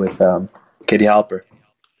opportunity with Katie Halper.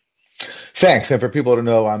 Thanks. And for people to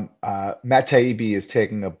know, Matt Taibbi is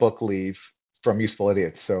taking a book leave from Useful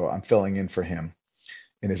Idiots, so I'm filling in for him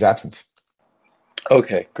in his absence.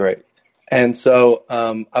 Okay, great. And so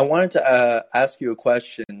I wanted to ask you a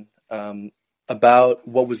question about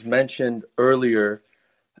what was mentioned earlier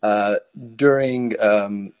during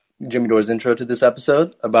Jimmy Dore's intro to this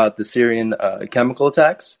episode about the Syrian chemical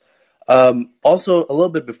attacks. Also, a little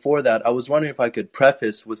bit before that, I was wondering if I could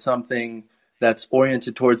preface with something that's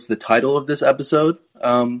oriented towards the title of this episode.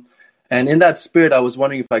 And in that spirit, I was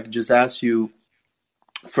wondering if I could just ask you,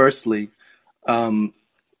 firstly,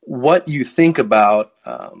 what you think about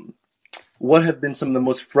what have been some of the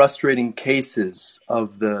most frustrating cases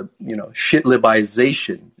of the,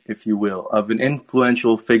 shitlibization, if you will, of an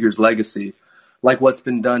influential figure's legacy, like what's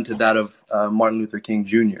been done to that of Martin Luther King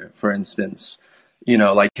Jr., for instance.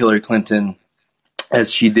 Like Hillary Clinton,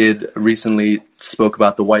 as she did recently, spoke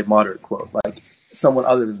about the white moderate quote, like someone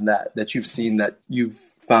other than that you've seen that you've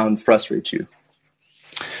found frustrates you?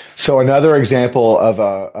 So another example of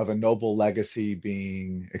a noble legacy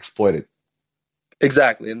being exploited.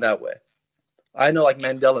 Exactly, in that way. I know, like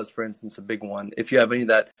Mandela's, for instance, a big one. If you have any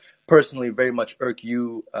that personally very much irk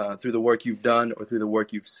you through the work you've done or through the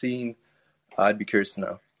work you've seen, I'd be curious to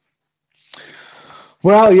know.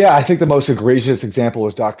 Well, yeah, I think the most egregious example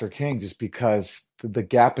is Dr. King, just because the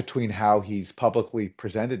gap between how he's publicly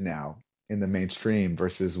presented now in the mainstream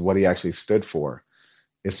versus what he actually stood for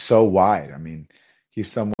is so wide. I mean,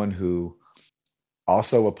 he's someone who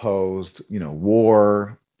also opposed,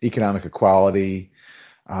 war, economic equality,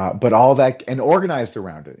 but all that and organized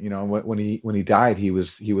around it. When he died, he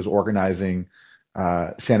was organizing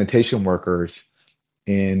sanitation workers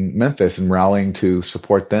in Memphis and rallying to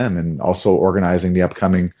support them, and also organizing the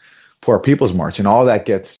upcoming Poor People's March, and all that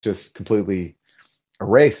gets just completely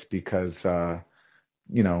erased because the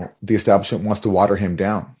establishment wants to water him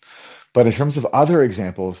down. But in terms of other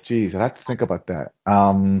examples, geez, I have to think about that.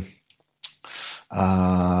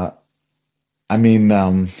 Uh, I mean,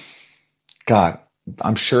 God,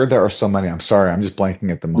 I'm sure there are so many. I'm sorry, I'm just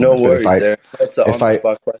blanking at the No moment. But worries there. That's an if I,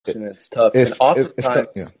 on-the-spot question. It's tough. And if so, oftentimes,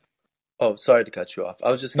 yeah, oh, sorry to cut you off.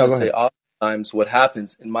 I was just no, going to go say, ahead. oftentimes what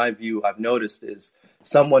happens, in my view, I've noticed is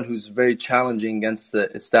someone who's very challenging against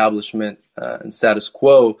the establishment and status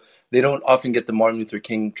quo, they don't often get the Martin Luther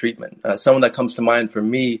King treatment. Someone that comes to mind for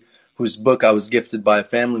me, whose book I was gifted by a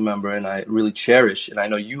family member and I really cherish, and I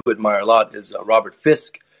know you admire a lot, is Robert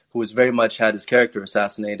Fisk, who was very much had his character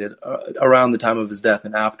assassinated around the time of his death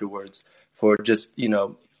and afterwards for just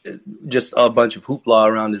a bunch of hoopla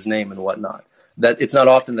around his name and whatnot. That it's not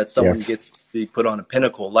often that someone Yes. gets to be put on a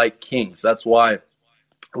pinnacle like King. So that's why it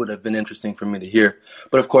would have been interesting for me to hear.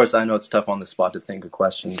 But of course, I know it's tough on the spot to think of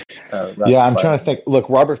questions Yeah, rapid I'm fire. trying to think. Look,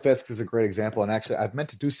 Robert Fisk is a great example, and actually, I've meant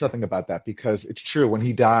to do something about that because it's true. When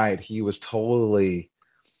he died, he was totally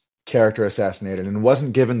character assassinated and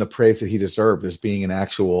wasn't given the praise that he deserved as being an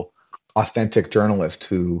actual, authentic journalist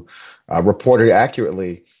who reported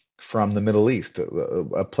accurately from the Middle East,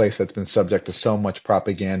 a place that's been subject to so much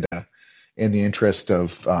propaganda in the interest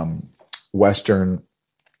of Western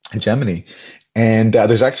hegemony. And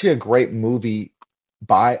there's actually a great movie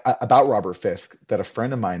about Robert Fisk that a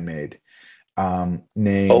friend of mine made, Oh,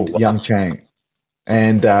 named wow. Young Chang,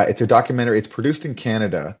 and it's a documentary. It's produced in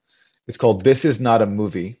Canada. It's called "This Is Not a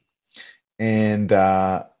Movie," and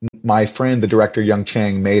my friend, the director Young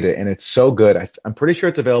Chang, made it, and it's so good. I'm pretty sure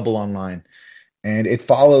it's available online, and it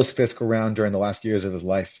follows Fisk around during the last years of his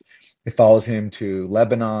life. It follows him to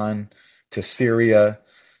Lebanon, to Syria,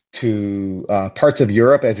 to parts of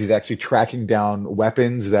Europe as he's actually tracking down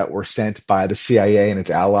weapons that were sent by the CIA and its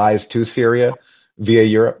allies to Syria via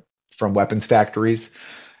Europe from weapons factories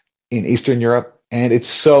in Eastern Europe. And it's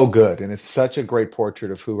so good, and it's such a great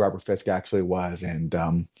portrait of who Robert Fisk actually was, and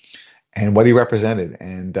what he represented.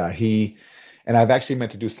 And I've actually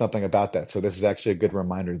meant to do something about that. So this is actually a good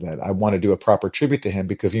reminder that I want to do a proper tribute to him,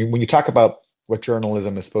 because when you talk about what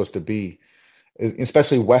journalism is supposed to be,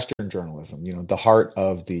 especially Western journalism, the heart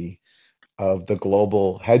of the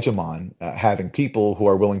global hegemon, having people who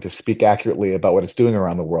are willing to speak accurately about what it's doing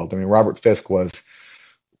around the world. I mean, Robert Fisk was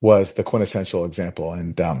the quintessential example,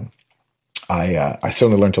 and I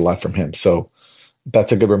certainly learned a lot from him. So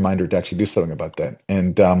that's a good reminder to actually do something about that.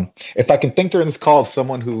 And if I can think during this call of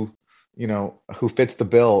someone who fits the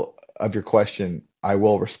bill of your question, I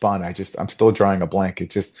will respond. I'm still drawing a blank.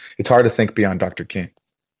 It's hard to think beyond Dr. King.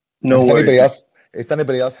 And No worries. if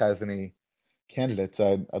anybody else has any candidates,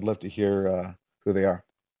 I'd love to hear who they are.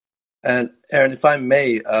 And Aaron, if I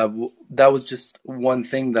may, that was just one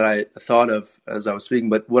thing that I thought of as I was speaking.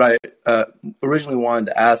 But what I originally wanted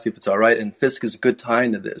to ask, if it's all right, and Fisk is a good tie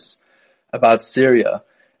into this, about Syria,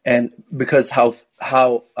 and because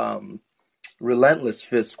how relentless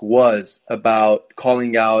Fisk was about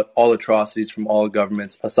calling out all atrocities from all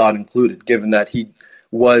governments, Assad included, given that he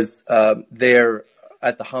was there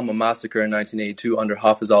at the Hama massacre in 1982 under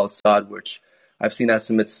Hafiz al-Assad, which I've seen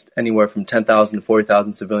estimates anywhere from 10,000 to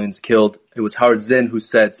 40,000 civilians killed. It was Howard Zinn who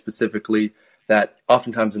said specifically that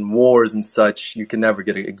oftentimes in wars and such, you can never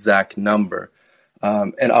get an exact number.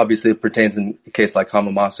 And obviously it pertains in a case like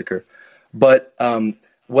Hama massacre. But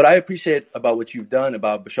what I appreciate about what you've done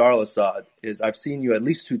about Bashar al-Assad is I've seen you at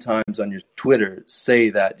least 2 times on your Twitter say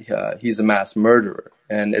that he's a mass murderer,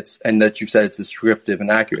 and that you said it's descriptive and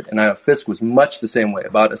accurate. And Fisk was much the same way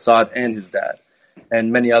about Assad and his dad,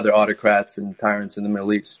 and many other autocrats and tyrants in the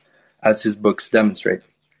Middle East, as his books demonstrate.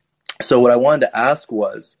 So what I wanted to ask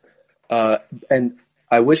was, and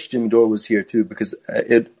I wish Jimmy Dore was here too, because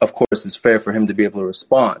it, of course, is fair for him to be able to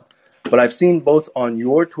respond. But I've seen both on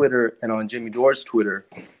your Twitter and on Jimmy Dore's Twitter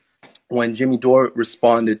when Jimmy Dore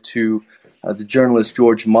responded to the journalist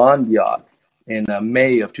George Monbiot in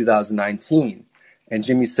May of 2019. And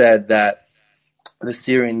Jimmy said that the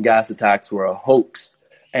Syrian gas attacks were a hoax.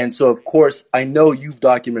 And so, of course, I know you've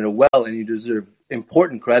documented well, and you deserve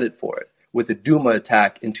important credit for it, with the Duma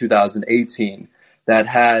attack in 2018 that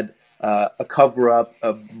had a cover-up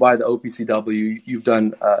by the OPCW. You've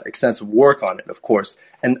done extensive work on it, of course.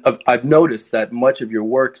 And I've noticed that much of your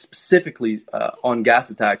work specifically on gas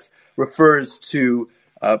attacks refers to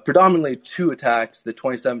predominantly two attacks: the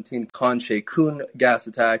 2017 Khan Sheikhoun gas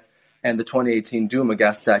attack and the 2018 Duma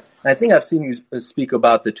gas attack. And I think I've seen you speak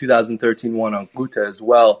about the 2013 one on Ghouta as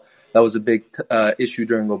well. That was a big issue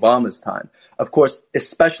during Obama's time. Of course,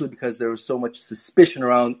 especially because there was so much suspicion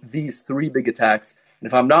around these three big attacks. And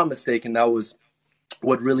if I'm not mistaken, that was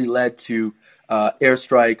what really led to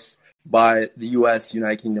airstrikes by the U.S.,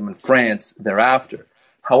 United Kingdom, and France thereafter.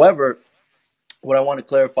 However, what I want to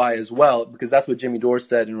clarify as well, because that's what Jimmy Dore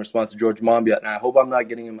said in response to George Monbiot, and I hope I'm not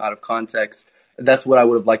getting him out of context. That's what I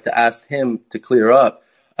would have liked to ask him to clear up.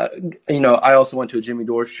 I also went to a Jimmy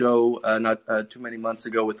Dore show not too many months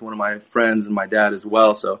ago with one of my friends and my dad as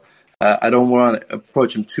well. So I don't want to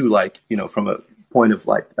approach him too, from a point of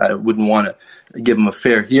I wouldn't want to give him a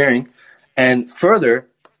fair hearing. And further,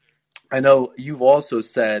 I know you've also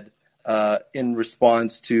said in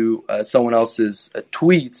response to someone else's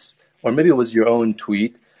tweets, or maybe it was your own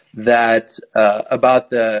tweet, that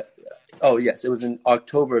about it was in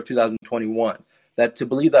October of 2021, that to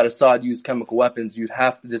believe that Assad used chemical weapons, you'd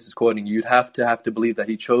have to believe that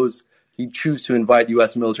he'd choose to invite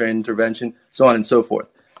U.S. military intervention, so on and so forth.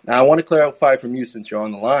 Now, I want to clarify from you, since you're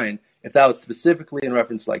on the line, if that was specifically in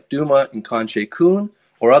reference like Duma and Khan Sheikhoun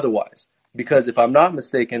or otherwise. Because if I'm not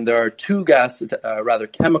mistaken, there are two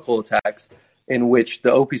chemical attacks in which the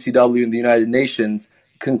OPCW and the United Nations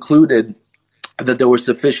concluded that there was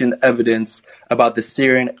sufficient evidence about the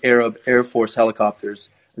Syrian Arab Air Force helicopters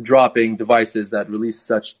dropping devices that release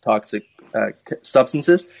such toxic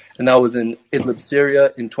substances. And that was in Idlib,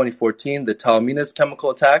 Syria in 2014, the Taormina chemical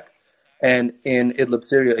attack. And in Idlib,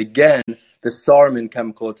 Syria, again, the Sarmin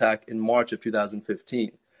chemical attack in March of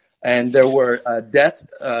 2015. And there were deaths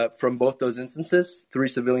from both those instances, 3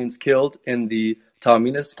 civilians killed in the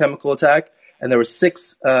Taormina chemical attack, and there were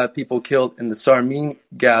 6 people killed in the Sarmin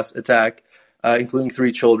gas attack, including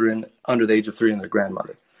 3 children under the age of 3 and their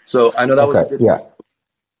grandmother. So I know that was a good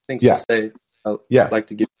things to say. I'd like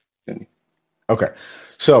to give you an opportunity. Okay.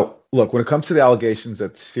 So, look, when it comes to the allegations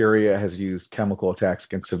that Syria has used chemical attacks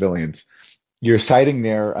against civilians, you're citing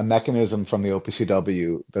there a mechanism from the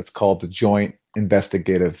OPCW that's called the Joint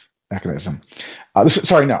Investigative Mechanism.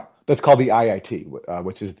 That's called the IIT,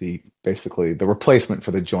 which is basically the replacement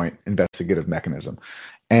for the Joint Investigative Mechanism.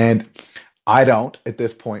 And I don't, at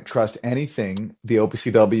this point, trust anything the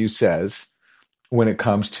OPCW says when it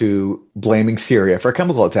comes to blaming Syria for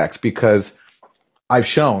chemical attacks, because I've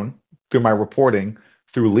shown through my reporting,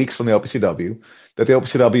 through leaks from the OPCW, that the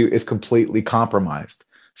OPCW is completely compromised.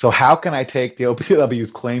 So how can I take the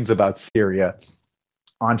OPCW's claims about Syria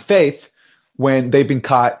on faith when they've been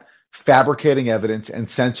caught fabricating evidence and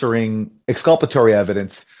censoring exculpatory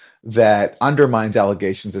evidence that undermines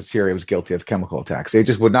allegations that Syria was guilty of chemical attacks? It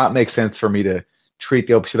just would not make sense for me to treat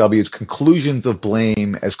the OPCW's conclusions of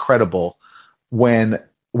blame as credible when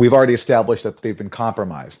we've already established that they've been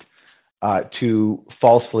compromised to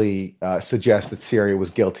falsely suggest that Syria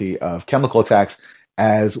was guilty of chemical attacks,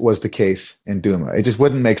 as was the case in Duma. It just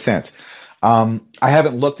wouldn't make sense. I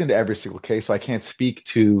haven't looked into every single case, so I can't speak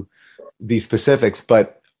to the specifics,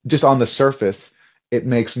 but just on the surface, it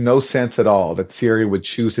makes no sense at all that Syria would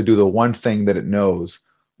choose to do the one thing that it knows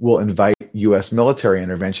will invite U.S. military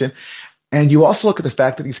intervention. And you also look at the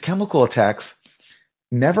fact that these chemical attacks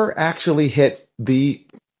never actually hit the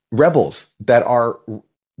rebels that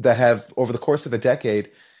have, over the course of a decade,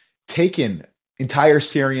 taken entire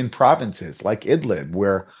Syrian provinces like Idlib,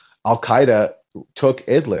 where Al-Qaeda took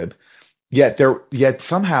Idlib, yet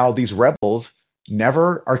somehow these rebels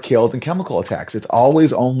never are killed in chemical attacks. It's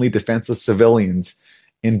always only defenseless civilians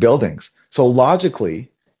in buildings. So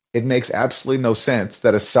logically, it makes absolutely no sense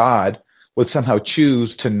that Assad would somehow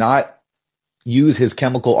choose to not use his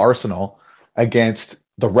chemical arsenal against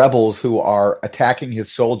the rebels who are attacking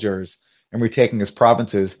his soldiers and retaking his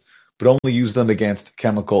provinces, but only use them against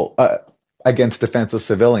against defenseless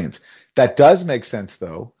civilians. That does make sense,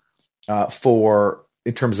 though,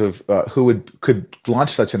 in terms of who could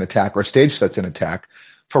launch such an attack or stage such an attack.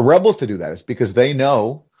 For rebels to do that, it's because they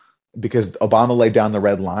know, because Obama laid down the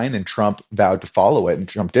red line and Trump vowed to follow it, and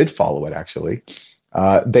Trump did follow it, actually.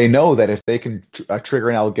 They know that if they can trigger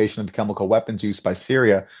an allegation of chemical weapons use by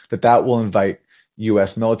Syria, that will invite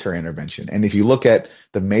U.S. military intervention. And if you look at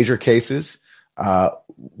the major cases,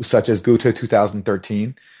 such as Ghouta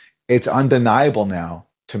 2013, it's undeniable now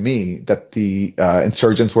to me that the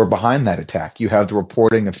insurgents were behind that attack. You have the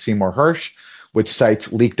reporting of Seymour Hersh, which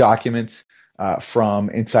cites leaked documents from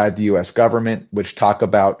inside the U.S. government, which talk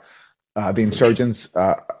about the insurgents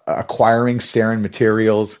acquiring sarin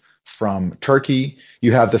materials from Turkey.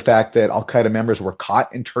 You have the fact that Al-Qaeda members were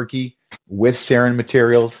caught in Turkey with sarin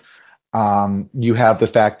materials. You have the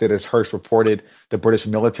fact that, as Hersh reported, the British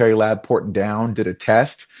military lab, Porton Down, did a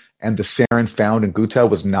test, and the sarin found in Ghouta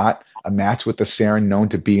was not a match with the sarin known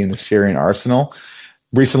to be in the Syrian arsenal.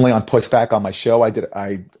 Recently, on Pushback on my show,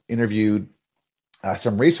 I interviewed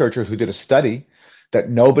some researchers who did a study that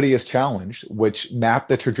nobody has challenged, which mapped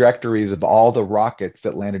the trajectories of all the rockets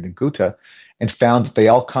that landed in Ghouta and found that they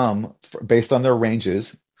all come based on their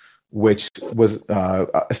ranges, which was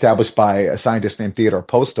established by a scientist named Theodore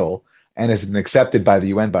Postal and has been accepted by the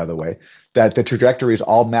UN, by the way, that the trajectories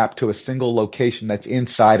all map to a single location that's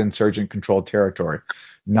inside insurgent-controlled territory,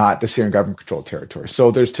 not the Syrian government-controlled territory.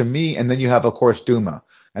 So there's, to me, and then you have, of course, Duma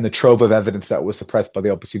and the trove of evidence that was suppressed by the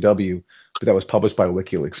OPCW, but that was published by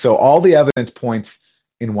WikiLeaks. So all the evidence points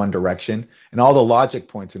in one direction, and all the logic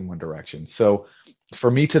points in one direction. So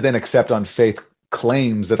for me to then accept on faith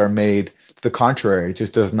claims that are made to the contrary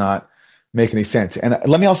just does not make any sense. And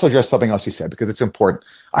let me also address something else you said, because it's important.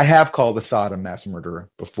 I have called Assad a mass murderer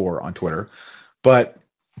before on Twitter, but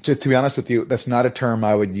to be honest with you, that's not a term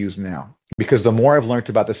I would use now, because the more I've learned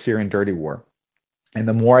about the Syrian dirty war, and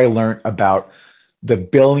the more I learned about the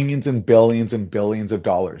billions and billions and billions of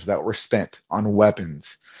dollars that were spent on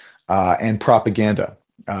weapons and propaganda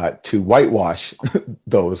to whitewash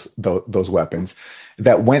those weapons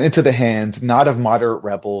that went into the hands not of moderate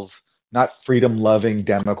rebels, not freedom-loving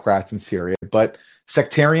Democrats in Syria, but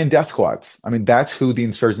sectarian death squads. I mean, that's who the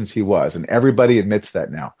insurgency was, and everybody admits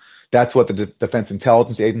that now. That's what the Defense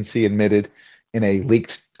Intelligence Agency admitted in a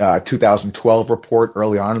leaked 2012 report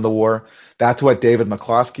early on in the war. That's what David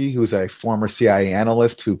McCloskey, who's a former CIA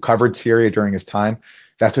analyst who covered Syria during his time,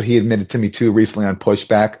 that's what he admitted to me too recently on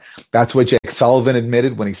Pushback. That's what Jake Sullivan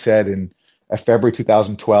admitted when he said in a February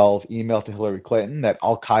 2012 email to Hillary Clinton that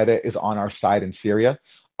Al-Qaeda is on our side in Syria.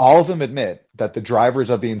 All of them admit that the drivers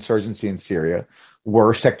of the insurgency in Syria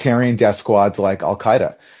were sectarian death squads like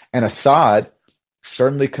Al-Qaeda. And Assad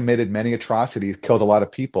certainly committed many atrocities, killed a lot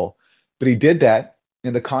of people, but he did that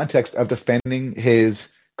in the context of defending his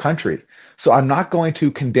country. So I'm not going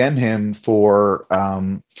to condemn him for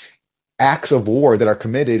acts of war that are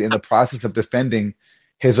committed in the process of defending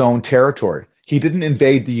his own territory. He didn't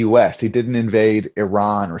invade the U.S. He didn't invade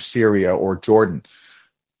Iran or Syria or Jordan.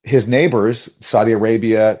 His neighbors, Saudi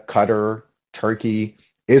Arabia, Qatar, Turkey,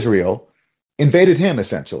 Israel, invaded him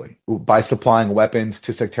essentially by supplying weapons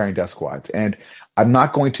to sectarian death squads. And I'm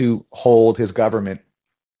not going to hold his government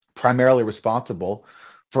primarily responsible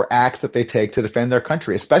for acts that they take to defend their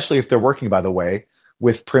country, especially if they're working, by the way,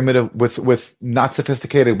 with with not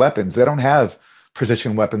sophisticated weapons. They don't have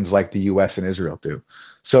precision weapons like the U.S. and Israel do.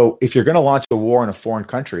 So if you're going to launch a war in a foreign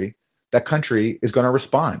country, that country is going to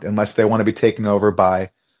respond unless they want to be taken over by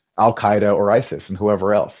Al-Qaeda or ISIS and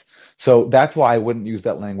whoever else. So that's why I wouldn't use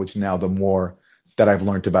that language now, the more that I've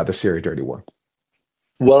learned about the Syria dirty war.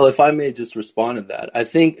 Well, if I may just respond to that, I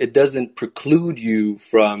think it doesn't preclude you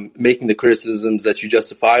from making the criticisms that you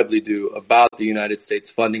justifiably do about the United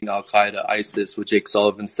States funding Al-Qaeda, ISIS, what Jake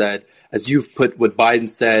Sullivan said. As you've put what Biden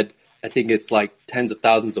said, I think it's like tens of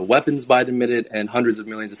thousands of weapons Biden admitted and hundreds of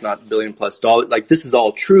millions, if not $1 billion+ dollars. Like, this is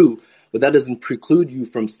all true, but that doesn't preclude you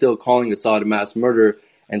from still calling Assad a mass murderer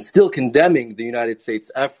and still condemning the United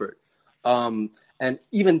States effort. And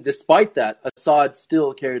even despite that, Assad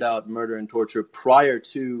still carried out murder and torture prior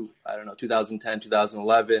to, 2010,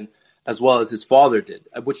 2011, as well as his father did,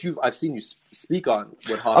 which I've seen you speak on.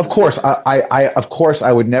 Of course,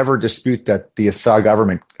 I would never dispute that the Assad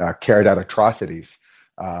government carried out atrocities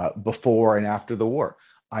before and after the war.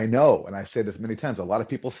 I know, and I've said this many times, a lot of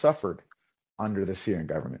people suffered under the Syrian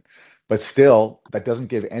government, but still, that doesn't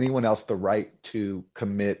give anyone else the right to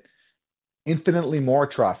commit infinitely more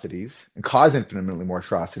atrocities and cause infinitely more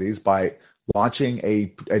atrocities by launching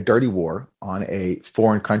a dirty war on a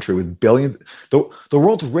foreign country with billions. The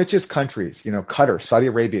world's richest countries, Qatar, Saudi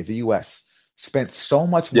Arabia, the U.S., spent so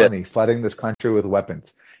much money flooding this country with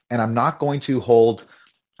weapons. And I'm not going to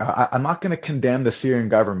I'm not going to condemn the Syrian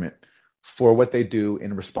government for what they do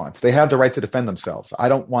in response. They have the right to defend themselves. I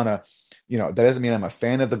don't want to, that doesn't mean I'm a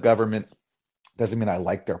fan of the government. Doesn't mean I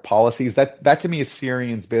like their policies. That to me is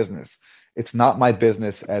Syrians' business. It's not my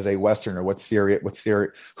business as a Westerner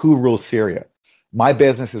who rules Syria. My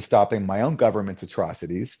business is stopping my own government's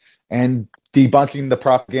atrocities and debunking the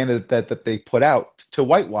propaganda that they put out to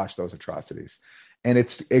whitewash those atrocities. And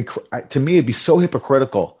to me, it'd be so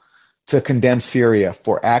hypocritical to condemn Syria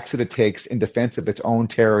for acts that it takes in defense of its own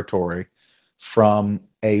territory from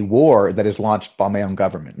a war that is launched by my own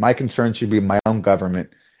government. My concern should be my own government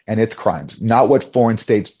and its crimes, not what foreign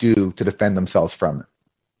states do to defend themselves from it.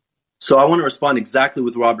 So I want to respond exactly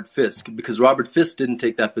with Robert Fisk, because Robert Fisk didn't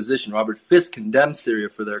take that position. Robert Fisk condemned Syria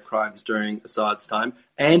for their crimes during Assad's time,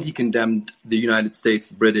 and he condemned the United States,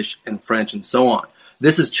 the British, and French, and so on.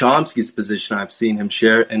 This is Chomsky's position I've seen him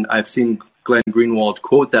share, and I've seen Glenn Greenwald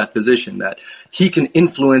quote that position, that he can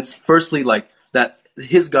influence, firstly, like that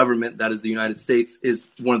his government, that is the United States, is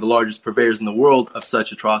one of the largest purveyors in the world of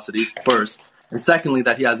such atrocities, first. And secondly,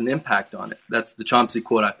 that he has an impact on it. That's the Chomsky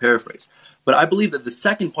quote I paraphrase. But I believe that the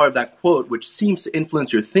second part of that quote, which seems to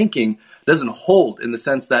influence your thinking, doesn't hold, in the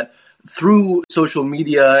sense that through social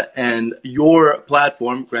media and your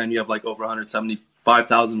platform, granted you have like over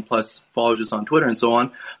 175,000 plus followers just on Twitter and so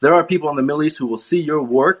on, there are people in the Middle East who will see your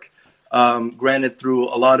work, granted through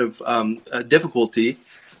a lot of difficulty,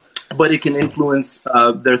 but it can influence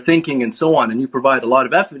their thinking and so on. And you provide a lot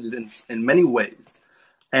of evidence in many ways.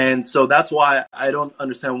 And so that's why I don't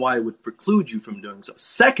understand why it would preclude you from doing so.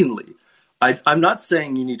 Secondly, I'm not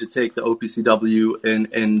saying you need to take the OPCW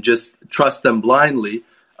and just trust them blindly.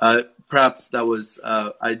 Perhaps that was,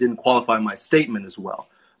 I didn't qualify my statement as well.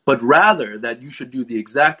 But rather that you should do the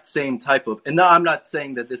exact same type of, and now I'm not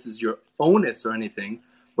saying that this is your onus or anything,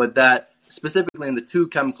 but that specifically in the two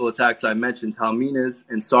chemical attacks I mentioned, Talminas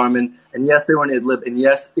and Sarman, and yes, they were in Idlib, and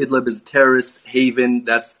yes, Idlib is a terrorist haven.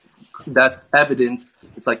 That's evident.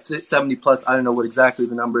 It's like 70 plus, I don't know what exactly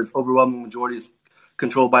the number is, overwhelming majority is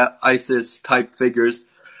controlled by ISIS type figures,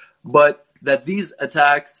 but that these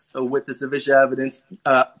attacks with the sufficient evidence,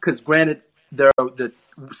 because granted, there are the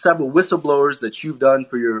several whistleblowers that you've done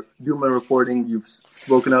for your Duma reporting, you've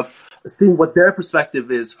spoken of, seeing what their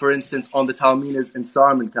perspective is, for instance, on the Talminas and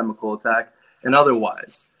Sarman chemical attack and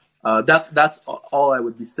otherwise. That's all I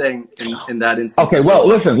would be saying in that instance. Okay, well,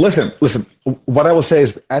 listen. What I will say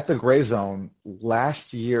is at the Gray Zone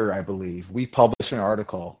last year, I believe, we published an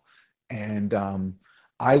article, and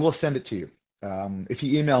I will send it to you. If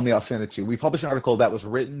you email me, I'll send it to you. We published an article that was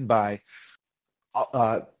written by,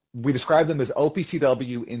 we described them as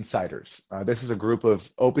OPCW insiders. This is a group of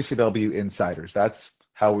OPCW insiders. That's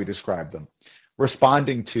how we describe them,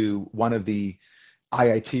 responding to one of the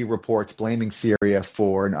IIT reports blaming Syria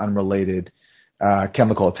for an unrelated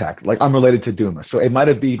chemical attack, like unrelated to Duma. So it might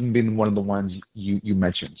have even been one of the ones you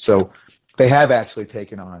mentioned. So they have actually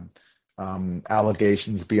taken on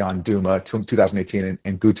allegations beyond Duma 2018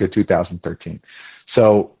 and Ghouta 2013.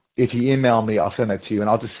 So if you email me, I'll send that to you. And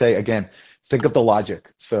I'll just say, again, think of the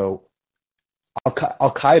logic. So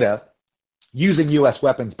Al-Qaeda, using U.S.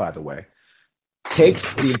 weapons, by the way, takes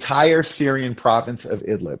the entire Syrian province of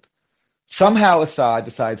Idlib. Somehow Assad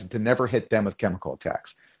decides to never hit them with chemical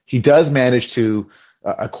attacks. He does manage to,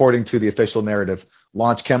 according to the official narrative,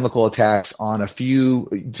 launch chemical attacks on a few,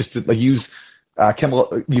 just to use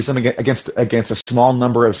them against a small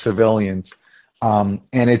number of civilians. And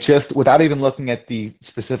it just, without even looking at the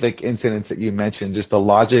specific incidents that you mentioned, just the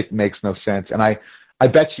logic makes no sense. And I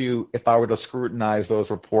bet you if I were to scrutinize those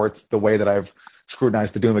reports the way that I've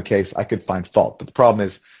scrutinized the Duma case, I could find fault. But the problem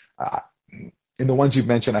is, in the ones you've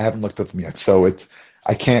mentioned, I haven't looked at them yet. So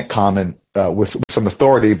I can't comment with some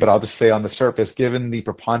authority, but I'll just say on the surface, given the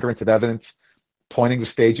preponderance of evidence pointing to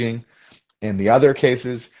staging in the other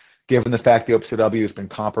cases, given the fact the OPCW has been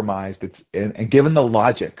compromised, and given the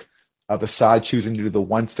logic of Assad choosing to do the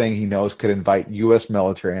one thing he knows could invite U.S.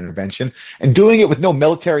 military intervention and doing it with no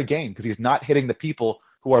military gain because he's not hitting the people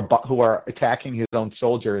who are attacking his own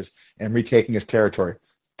soldiers and retaking his territory.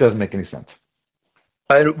 Doesn't make any sense.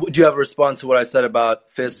 And do you have a response to what I said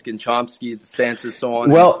about Fisk and Chomsky, the stances, so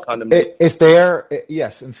on? Well, if they're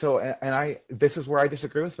yes, and so this is where I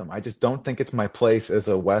disagree with them. I just don't think it's my place as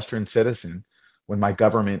a Western citizen when my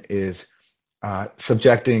government is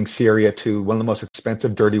subjecting Syria to one of the most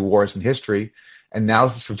expensive, dirty wars in history, and now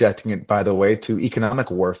subjecting it, by the way, to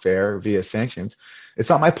economic warfare via sanctions. It's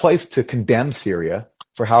not my place to condemn Syria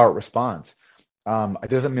for how it responds. It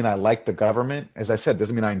doesn't mean I like the government. As I said, it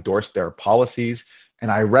doesn't mean I endorse their policies.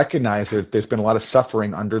 And I recognize that there's been a lot of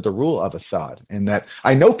suffering under the rule of Assad, and that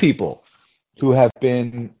I know people who have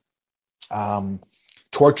been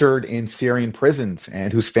tortured in Syrian prisons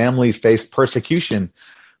and whose families faced persecution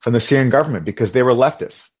from the Syrian government because they were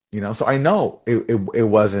leftists. So I know it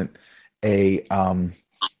wasn't a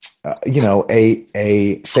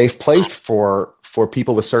safe place for for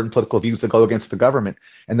people with certain political views to go against the government,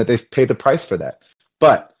 and that they've paid the price for that.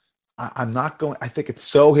 But I'm not going. I think it's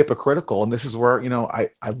so hypocritical, and this is where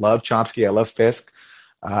I love Chomsky, I love Fisk.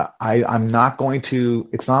 I'm not going to.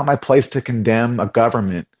 It's not my place to condemn a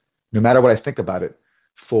government, no matter what I think about it,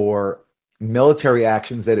 for military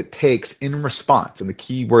actions that it takes in response, and the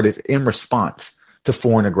key word is in response to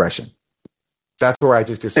foreign aggression. That's where I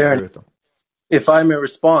just disagree Aaron, with them. if I may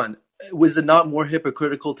respond, was it not more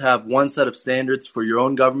hypocritical to have one set of standards for your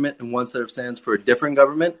own government and one set of standards for a different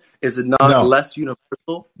government? Is it not No. less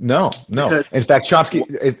universal? No. Because, In fact,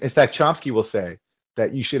 Chomsky will say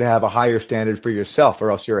that you should have a higher standard for yourself, or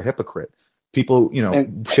else you're a hypocrite. People,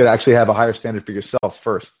 and should actually have a higher standard for yourself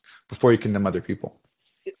first before you condemn other people.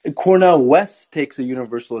 Cornel West takes a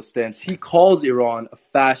universalist stance. He calls Iran a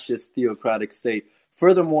fascist theocratic state.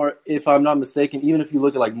 Furthermore, if I'm not mistaken, even if you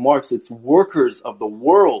look at like Marx, it's workers of the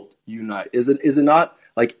world unite. Is it not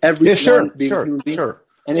like everyone being a human being? Sure.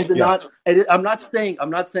 And is it not? I'm not saying,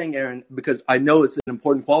 Aaron, because I know it's an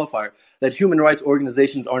important qualifier that human rights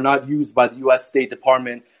organizations are not used by the U.S. State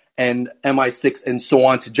Department and MI6 and so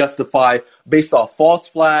on to justify based off false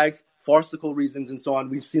flags, farcical reasons, and so on.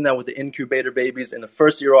 We've seen that with the incubator babies in the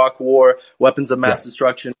first Iraq War, weapons of mass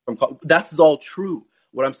destruction. That's all true.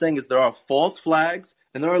 What I'm saying is there are false flags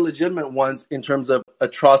and there are legitimate ones in terms of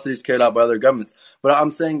atrocities carried out by other governments. But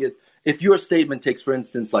I'm saying if your statement takes, for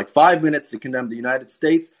instance, like 5 minutes to condemn the United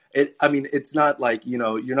States, it's not like,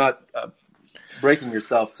 you're not breaking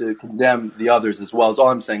yourself to condemn the others as well, is all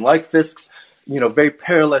I'm saying. Like Fisk's, very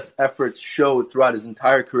perilous efforts showed throughout his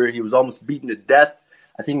entire career. He was almost beaten to death.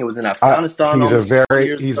 I think it was in Afghanistan. He's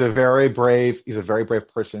a very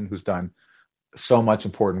brave person who's done so much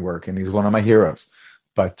important work, and he's one of my heroes.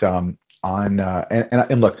 But and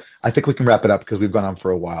look, I think we can wrap it up because we've gone on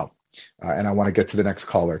for a while, and I want to get to the next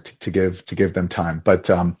caller to give them time. But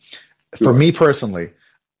for me personally,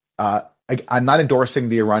 I'm not endorsing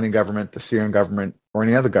the Iranian government, the Syrian government, or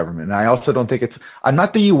any other government, and I also don't think I'm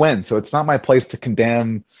not the UN, so it's not my place to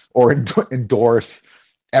condemn or endorse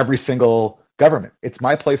every single government. It's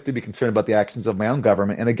my place to be concerned about the actions of my own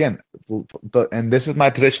government. And again, and this is my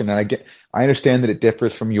position, and I understand that it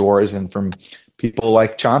differs from yours and from people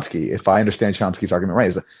like Chomsky. If I understand Chomsky's argument right,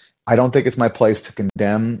 is that I don't think it's my place to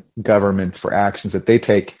condemn governments for actions that they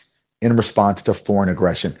take in response to foreign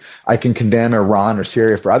aggression. I can condemn Iran or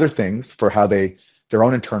Syria for other things, for how their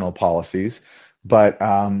own internal policies. But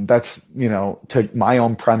that's, to my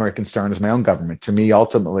own primary concern is my own government. To me,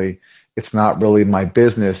 ultimately, it's not really my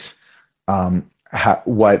business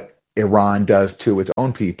what Iran does to its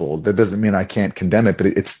own people. That doesn't mean I can't condemn it, but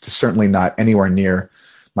it's certainly not anywhere near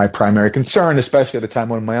my primary concern, especially at a time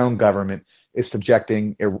when my own government is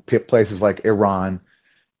subjecting places like Iran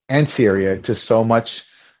and Syria to so much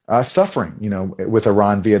suffering, with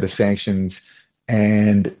Iran via the sanctions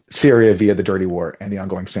and Syria via the dirty war and the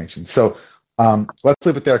ongoing sanctions. So let's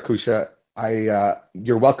leave it there, Kusha.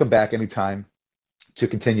 You're welcome back anytime to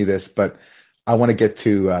continue this, but I want to get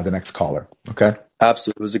to the next caller. Okay?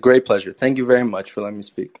 Absolutely. It was a great pleasure. Thank you very much for letting me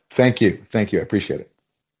speak. Thank you. I appreciate it.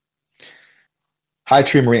 Hi,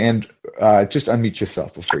 Tree Marie, and just unmute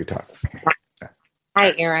yourself before you talk.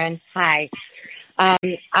 Hi, Aaron. Hi.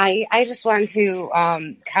 I just wanted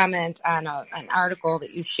to comment on an article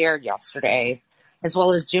that you shared yesterday, as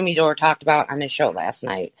well as Jimmy Dore talked about on his show last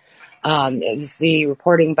night. It was the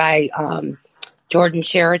reporting by Jordan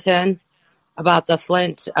Sheraton about the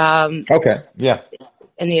Flint. Okay. Yeah.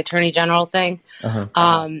 And the Attorney General thing. Uh-huh.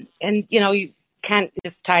 And,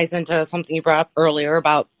 this ties into something you brought up earlier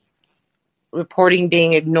about reporting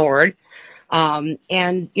being ignored. And,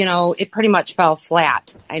 it pretty much fell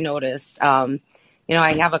flat, I noticed. I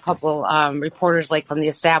have a couple reporters like from the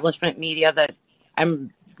establishment media that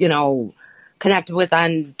I'm, connected with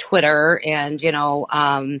on Twitter, and,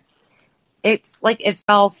 it's like it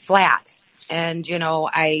fell flat. And,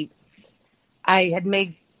 I had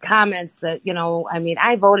made comments that,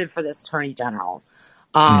 I voted for this Attorney General.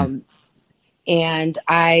 And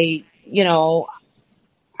I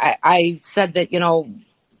said that,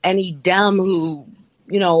 any Dem who,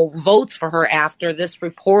 votes for her after this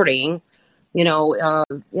reporting,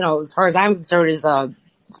 as far as I'm concerned, is a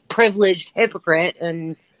privileged hypocrite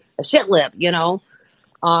and a shitlib,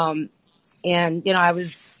 and, I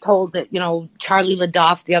was told that, Charlie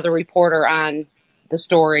LaDuff, the other reporter on the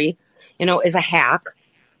story, is a hack,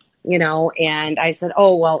 and I said,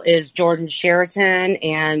 oh, well, is Jordan Sheraton,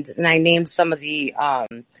 and I named some of the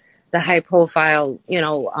high profile,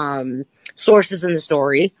 sources in the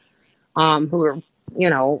story, who are,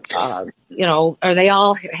 are they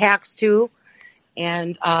all hacks too?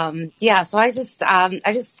 And, so I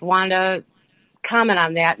just want to comment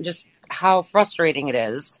on that and just, how frustrating it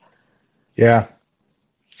is. Yeah.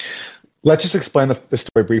 Let's just explain the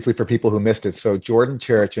story briefly for people who missed it. So Jordan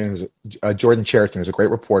Cheriton is a great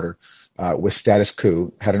reporter with Status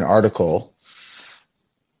Coup, had an article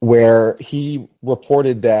where he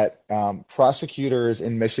reported that prosecutors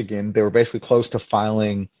in Michigan, they were basically close to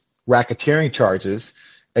filing racketeering charges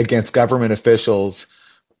against government officials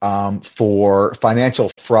for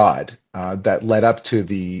financial fraud that led up to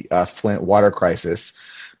the Flint water crisis.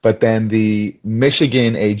 But then the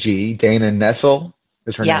Michigan AG, Dana Nessel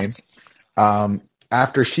is her name, Yes.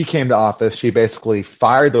 after she came to office, she basically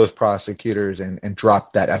fired those prosecutors and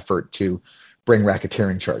dropped that effort to bring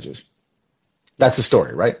racketeering charges. That's the Yes.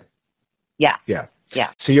 story, right? Yes. Yeah. Yeah.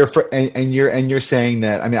 So you're saying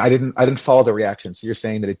that, I mean, I didn't follow the reaction. So you're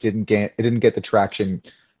saying that it didn't get the traction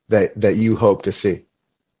that you hope to see.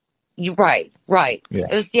 You right. Yeah.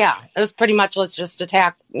 It was pretty much, let's just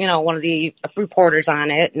attack, one of the reporters on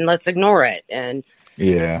it and let's ignore it. And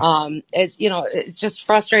Yeah. it's just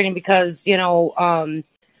frustrating because,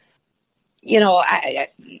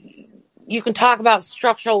 you can talk about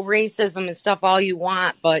structural racism and stuff all you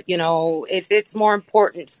want, but if it's more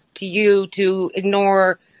important to you to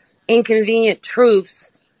ignore inconvenient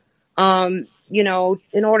truths, in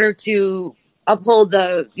order to uphold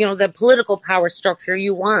the political power structure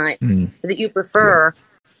you want, that you prefer,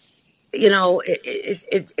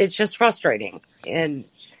 it's just frustrating. And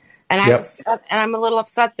Yep. I'm a little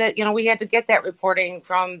upset that we had to get that reporting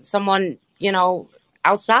from someone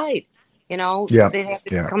outside. Yep. They had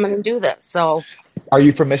to Yeah. come in and do this. So Are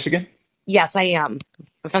you from Michigan? yes, I am.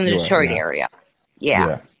 I'm from the You are. Detroit Yeah. area. Yeah.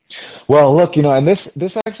 Yeah. Well, look, and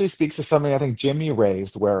this actually speaks to something I think Jimmy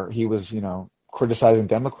raised, where he was, criticizing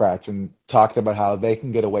Democrats and talked about how they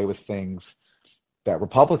can get away with things that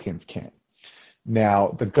Republicans can't.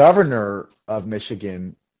 Now, the governor of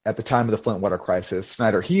Michigan at the time of the Flint water crisis,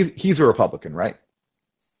 Snyder, he's a Republican, right?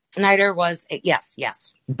 Snyder was,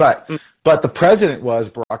 yes. But Mm. but the president was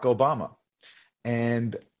Barack Obama.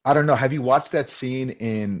 And I don't know, have you watched that scene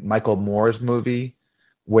in Michael Moore's movie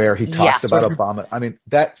where he talks Yes. about Obama? I mean,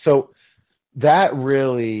 that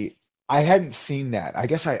really, I hadn't seen that. I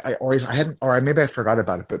guess I hadn't, or maybe I forgot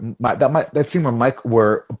about it. But that scene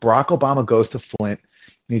where Barack Obama goes to Flint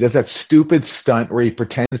and he does that stupid stunt where he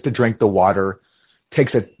pretends to drink the water,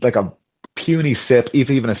 takes a puny sip, if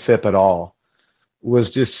even a sip at all, was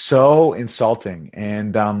just so insulting.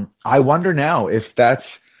 And I wonder now if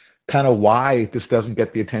that's kind of why this doesn't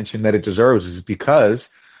get the attention that it deserves, is because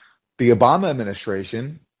the Obama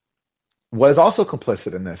administration was also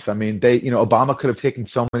complicit in this. I mean, Obama could have taken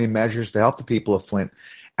so many measures to help the people of Flint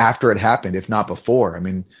after it happened, if not before. I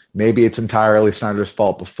mean, maybe it's entirely Snyder's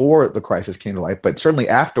fault before the crisis came to light, but certainly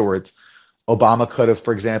afterwards, Obama could have,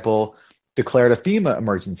 for example, declared a FEMA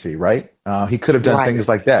emergency, right? He could have done Right. things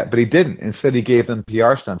like that, but he didn't. Instead, he gave them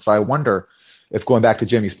PR stunts. So I wonder if, going back to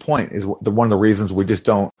Jimmy's point, is one of the reasons we just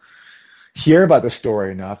don't hear about the story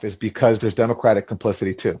enough is because there's Democratic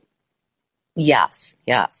complicity too. Yes.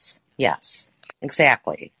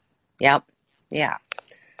 Exactly. Yep. Yeah.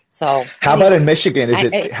 So How about in Michigan? Is I,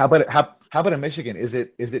 it how about in Michigan? Is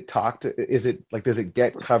it talked? Is it like, does it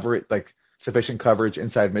get coverage, like sufficient coverage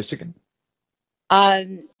inside Michigan?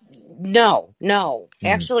 no. Mm.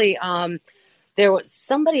 Actually, there was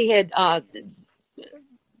somebody had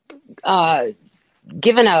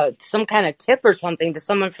given some kind of tip or something to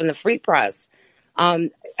someone from the Free Press.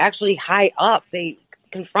 Actually, high up, they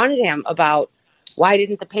confronted him about why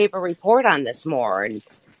didn't the paper report on this more, and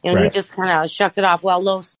he Right. just kind of shucked it off. Well,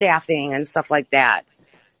 low staffing and stuff like that.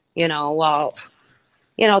 Throughout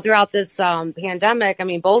this pandemic, I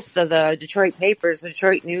mean, both of the Detroit papers, the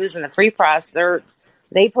Detroit News and the Free Press,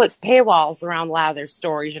 they put paywalls around a lot of their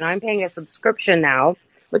stories. I'm paying a subscription now,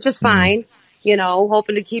 which is Mm. fine,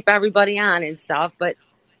 hoping to keep everybody on and stuff, but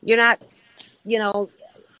you're not, you're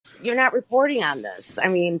not reporting on this. I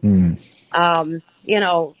mean, Mm.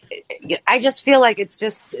 I just feel like it's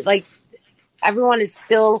just like everyone is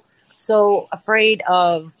still so afraid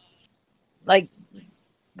of like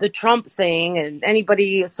the Trump thing and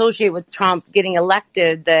anybody associated with Trump getting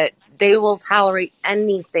elected that they will tolerate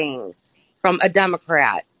anything from a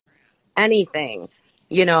Democrat, anything,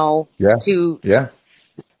 Yeah. to Yeah.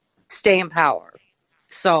 stay in power.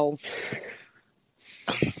 So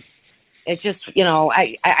it's just,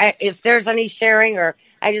 I if there's any sharing, or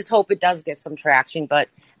I just hope it does get some traction, but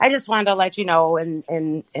I just wanted to let you know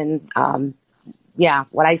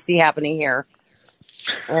what I see happening here.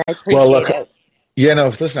 And I Well, appreciate look,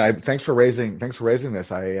 it. listen, thanks for raising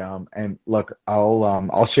this. And look,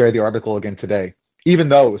 I'll share the article again today, even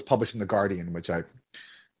though it was published in the Guardian, which I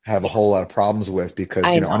have a whole lot of problems with because,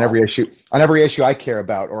 I on know. every issue I care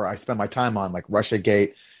about or I spend my time on, like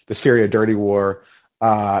Russiagate, the Syria dirty war,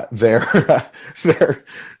 they're they're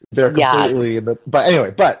Yes. completely but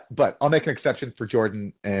anyway, but I'll make an exception for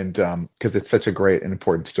Jordan and because it's such a great and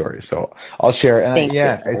important story. So I'll share. And Thank you.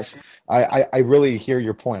 yeah, I really hear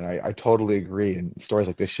your point. I totally agree. And stories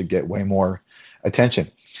like this should get way more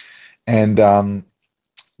attention. And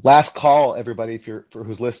last call, everybody, if you're for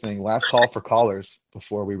who's listening, last call for callers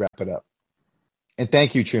before we wrap it up. And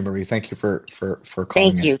thank you, True Marie. Thank you for calling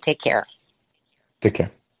Thank in. you. Take care. Take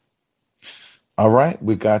care. All right,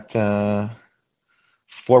 we got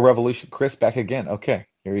For Revolution, Chris back again. Okay,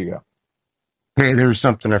 here you go. Hey, there was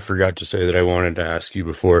something I forgot to say that I wanted to ask you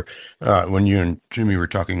before. When you and Jimmy were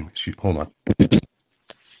talking, hold on.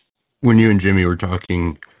 When you and Jimmy were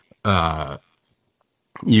talking, uh,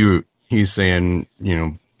 he's saying,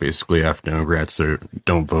 basically F Democrats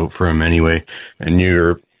don't vote for him anyway, and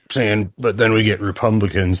you're saying, but then we get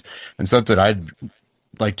Republicans. And something I'd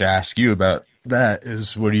like to ask you about that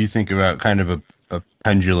is, what do you think about kind of a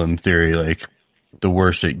pendulum theory? Like, the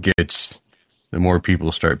worse it gets, the more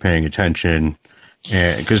people start paying attention,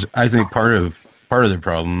 and because I think part of the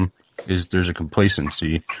problem is there's a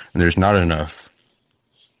complacency and there's not enough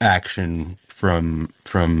action from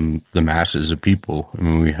the masses of people. I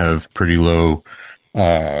mean, we have pretty low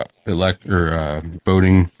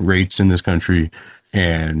voting rates in this country,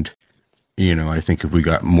 and I think if we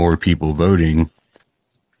got more people voting,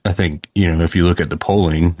 I think if you look at the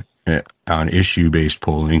polling, on issue based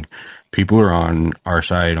polling, people are on our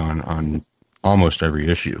side on almost every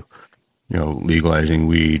issue. Legalizing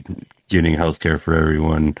weed, getting health care for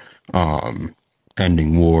everyone,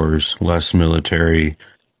 ending wars, less military,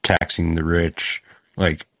 taxing the rich,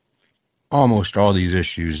 like almost all these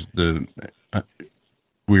issues, uh,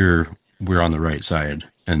 we're on the right side,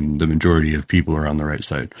 and the majority of people are on the right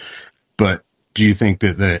side. But do you think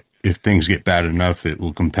that if things get bad enough, it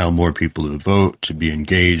will compel more people to vote, to be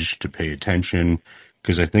engaged, to pay attention?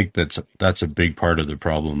 Because I think that's a big part of the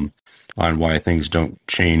problem on why things don't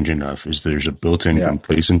change enough, is there's a built-in Yeah.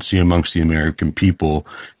 complacency amongst the American people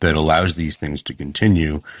that allows these things to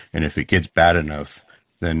continue. And if it gets bad enough,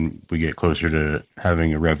 then we get closer to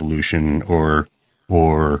having a revolution or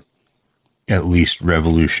at least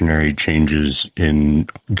revolutionary changes in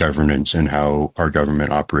governance and how our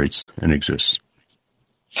government operates and exists.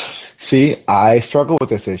 See, I struggle with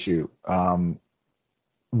this issue.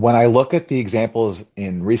 When I look at the examples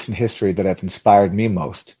in recent history that have inspired me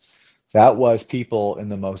most, that was people in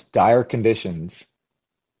the most dire conditions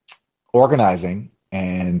organizing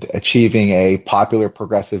and achieving a popular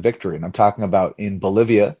progressive victory. And I'm talking about in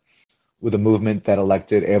Bolivia with a movement that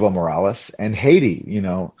elected Evo Morales, and Haiti,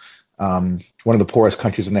 one of the poorest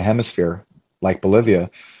countries in the hemisphere, like Bolivia,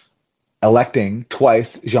 electing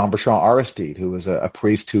twice Jean-Bertrand Aristide, who was a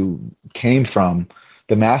priest who came from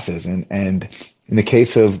the masses. And in the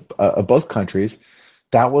case of both countries,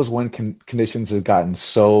 that was when conditions had gotten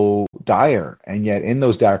so dire. And yet in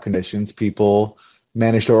those dire conditions, people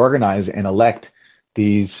managed to organize and elect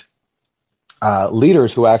these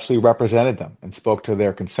leaders who actually represented them and spoke to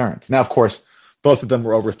their concerns. Now, of course, both of them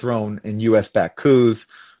were overthrown in U.S.-backed coups,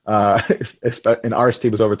 and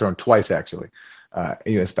Aristide was overthrown twice, actually,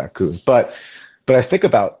 U.S.-backed coups. But I think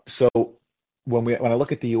about, so when I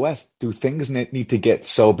look at the U.S., do things need to get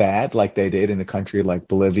so bad like they did in a country like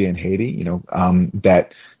Bolivia and Haiti?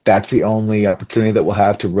 That's the only opportunity that we'll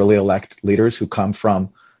have to really elect leaders who come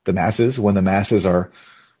from the masses, when the masses are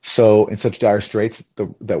so in such dire straits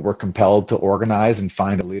that we're compelled to organize and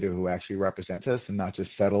find a leader who actually represents us and not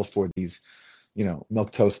just settle for these,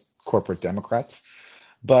 milquetoast corporate Democrats.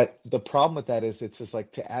 But the problem with that is it's just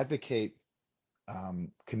like to advocate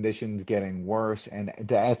conditions getting worse and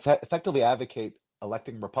to effectively advocate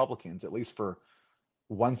electing Republicans, at least for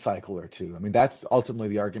one cycle or two. I mean, that's ultimately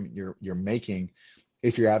the argument you're making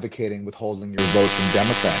if you're advocating withholding your vote from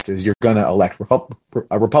Democrats, is you're going to elect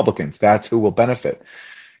Republicans. That's who will benefit.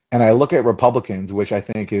 And I look at Republicans, which I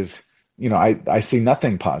think is, I see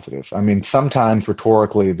nothing positive. I mean, sometimes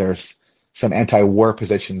rhetorically there's some anti-war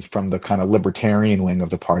positions from the kind of libertarian wing of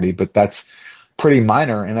the party, but that's pretty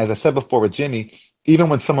minor. And as I said before with Jimmy, even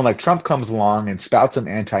when someone like Trump comes along and spouts some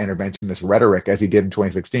anti-interventionist rhetoric, as he did in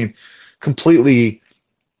 2016, completely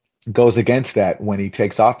goes against that when he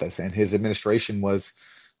takes office. And his administration was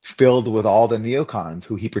filled with all the neocons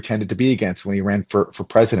who he pretended to be against when he ran for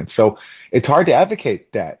president. So it's hard to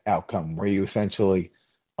advocate that outcome where you essentially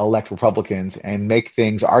elect Republicans and make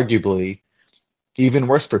things arguably even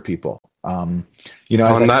worse for people. As On I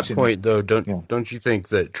that mentioned, point, though, yeah, don't you think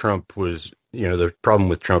that Trump was the problem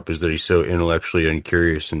with Trump is that he's so intellectually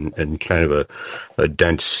incurious and kind of a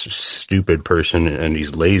dense, stupid person, and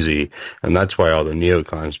he's lazy. And that's why all the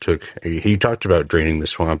neocons he talked about draining the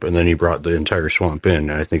swamp, and then he brought the entire swamp in.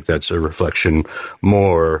 And I think that's a reflection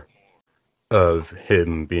more of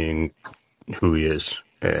him being who he is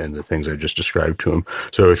and the things I just described to him.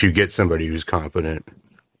 So if you get somebody who's competent,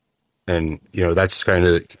 and that's kind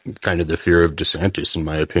of the fear of DeSantis, in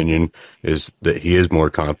my opinion, is that he is more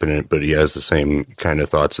competent, but he has the same kind of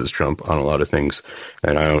thoughts as Trump on a lot of things,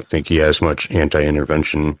 and I don't think he has much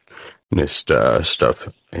anti-interventionist stuff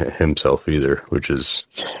himself either, which is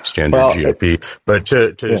standard GOP. But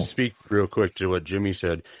to speak real quick to what Jimmy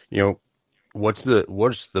said, what's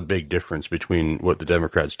the big difference between what the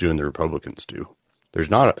Democrats do and the Republicans do? There's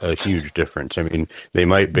not a huge difference. I mean, they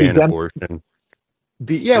might ban abortion.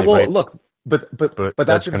 Look, but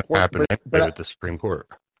that's going to happen anyway with the Supreme Court,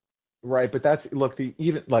 right? But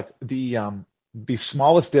the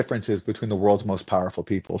smallest differences between the world's most powerful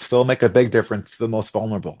people still make a big difference to the most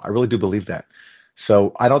vulnerable. I really do believe that.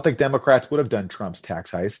 So I don't think Democrats would have done Trump's tax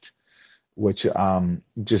heist, which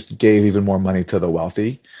just gave even more money to the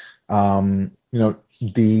wealthy. Under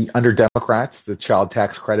Democrats, the child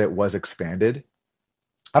tax credit was expanded.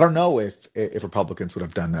 I don't know if Republicans would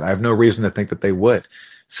have done that. I have no reason to think that they would.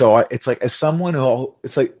 So it's like, as someone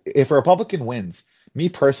it's like, if a Republican wins, me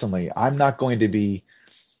personally, I'm not going to be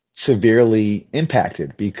severely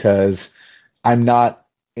impacted because I'm not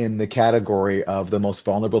in the category of the most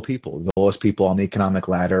vulnerable people, the lowest people on the economic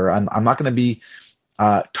ladder. I'm not going to be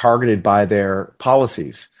targeted by their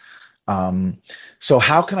policies. So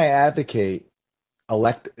how can I advocate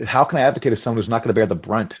as someone who's not going to bear the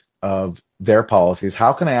brunt of their policies?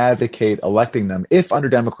 How can I advocate electing them if under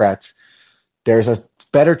Democrats there's a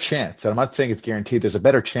better chance, and I'm not saying it's guaranteed, there's a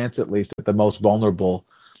better chance at least that the most vulnerable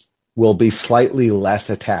will be slightly less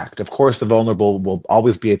attacked. Of course, the vulnerable will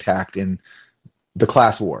always be attacked in the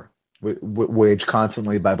class war waged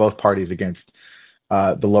constantly by both parties against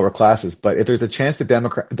the lower classes. But if there's a chance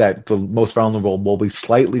that the most vulnerable will be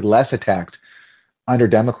slightly less attacked under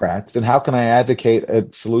Democrats, then how can I advocate a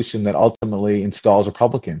solution that ultimately installs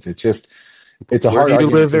Republicans? It's a hard argument. Where do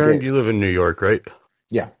you live, Aaron? You live in New York, right?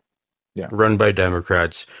 Yeah. Run by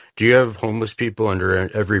Democrats. Do you have homeless people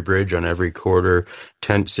under every bridge, on every corner,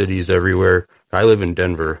 tent cities everywhere? I live in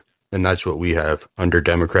Denver, and that's what we have. Under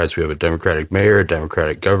Democrats, we have a Democratic mayor, a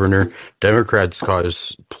Democratic governor. Democrats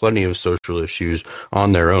cause plenty of social issues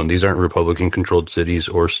on their own. These aren't Republican-controlled cities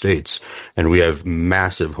or states, and we have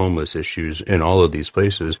massive homeless issues in all of these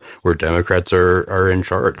places where Democrats are in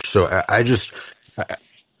charge. So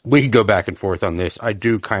we could go back and forth on this. I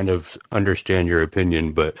do kind of understand your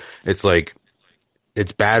opinion, but it's like,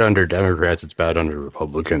 it's bad under Democrats, it's bad under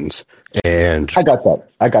Republicans. And I got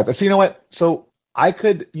that. So you know what? So I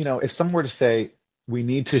could, if someone were to say, we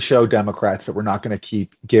need to show Democrats that we're not going to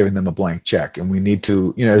keep giving them a blank check, and we need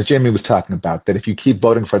to, as Jamie was talking about, that if you keep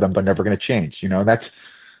voting for them, they're never going to change. That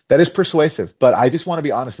is persuasive. But I just want to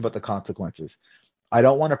be honest about the consequences. I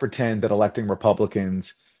don't want to pretend that electing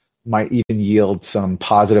Republicans might even yield some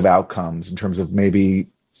positive outcomes in terms of maybe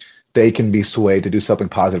they can be swayed to do something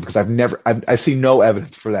positive, because I see no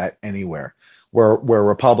evidence for that anywhere where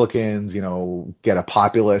Republicans, get a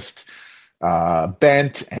populist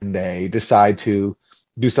bent and they decide to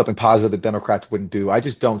do something positive that Democrats wouldn't do. I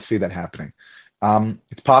just don't see that happening.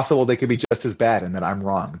 It's possible they could be just as bad and that I'm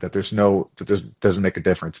wrong, that doesn't make a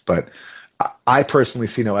difference. But I personally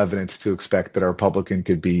see no evidence to expect that a Republican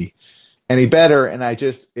could be any better. And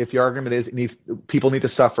if the argument is people need to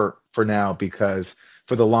suffer for now, because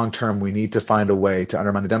for the long term we need to find a way to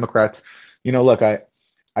undermine the Democrats. Look, I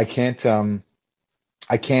can't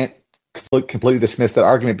completely dismiss that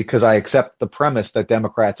argument, because I accept the premise that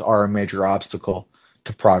Democrats are a major obstacle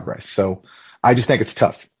to progress. So I just think it's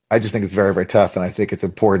tough. I just think it's very, very tough, and I think it's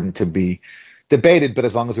important to be debated, but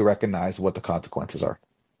as long as we recognize what the consequences are.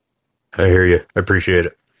 I hear you. I appreciate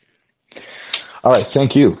it. All right,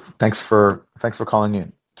 thank you. Thanks for calling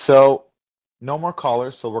in. So no more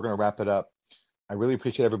callers, so we're going to wrap it up. I really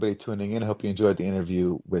appreciate everybody tuning in. I hope you enjoyed the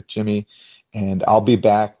interview with Jimmy, and I'll be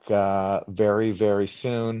back very, very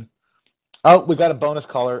soon. Oh, we got a bonus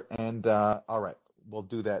caller, and all right, we'll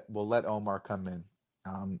do that. We'll let Omar come in,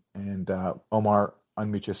 and Omar,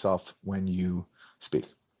 unmute yourself when you speak.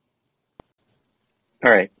 All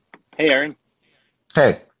right. Hey, Aaron.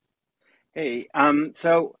 Hey. Hey.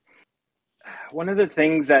 So one of the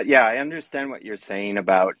things that, I understand what you're saying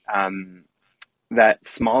about that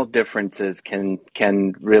small differences can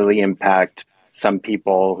really impact some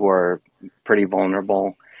people who are pretty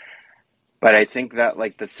vulnerable. But I think that,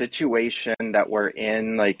 like, the situation that we're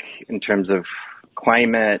in, like, in terms of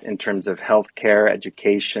climate, in terms of healthcare,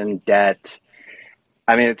 education, debt.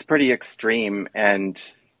 I mean, it's pretty extreme, and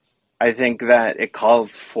I think that it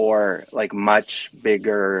calls for like much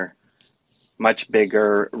bigger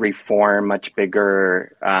reform, much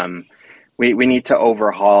bigger. We need to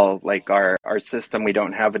overhaul like our system. We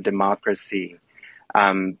don't have a democracy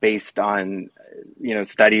based on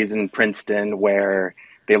studies in Princeton where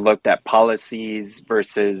they looked at policies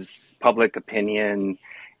versus public opinion,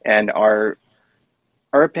 and our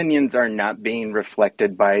opinions are not being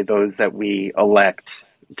reflected by those that we elect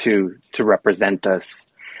to represent us.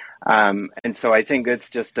 And so I think it's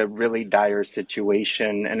just a really dire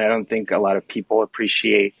situation, and I don't think a lot of people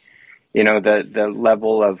appreciate, the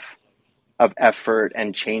level of effort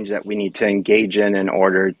and change that we need to engage in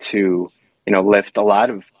order to, lift a lot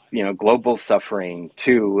of, global suffering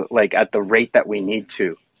to like at the rate that we need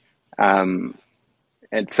to. And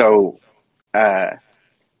so, I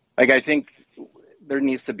think there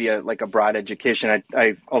needs to be a broad education.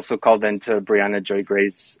 I also called into Brianna Joy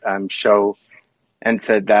Gray's show and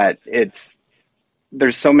said that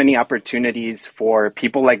there's so many opportunities for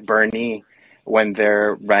people like Bernie when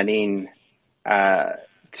they're running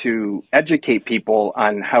to educate people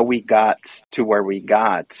on how we got to where we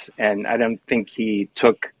got. And I don't think he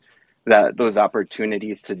took those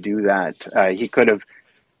opportunities to do that. He could have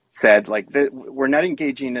said, we're not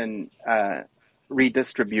engaging in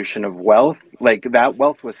redistribution of wealth. Like, that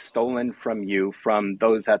wealth was stolen from you, from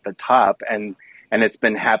those at the top, and it's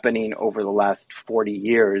been happening over the last 40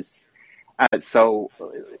 years. So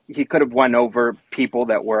he could have won over people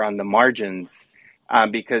that were on the margins,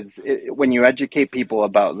 because when you educate people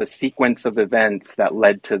about the sequence of events that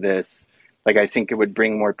led to this, I think it would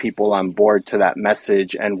bring more people on board to that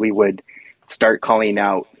message, and we would start calling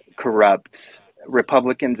out corrupt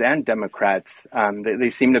Republicans and Democrats. They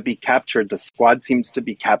seem to be captured. The squad seems to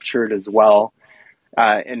be captured as well.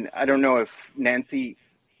 And I don't know if Nancy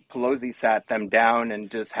Pelosi sat them down and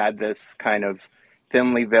just had this kind of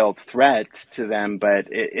thinly veiled threat to them, but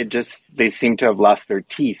they seem to have lost their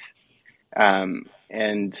teeth. And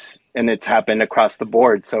it's happened across the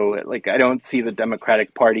board. So I don't see the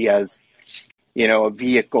Democratic Party as, a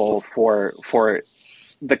vehicle for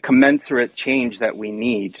the commensurate change that we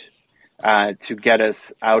need to get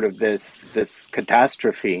us out of this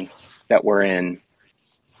catastrophe that we're in.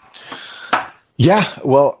 Yeah,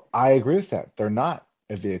 well, I agree with that. They're not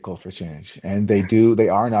a vehicle for change, and they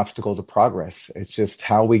are an obstacle to progress. It's just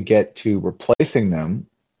how we get to replacing them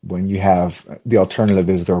when you have the alternative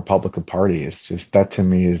is the Republican Party. It's just, that to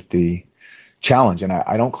me is the challenge. And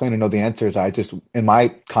I don't claim to know the answers. I just, in my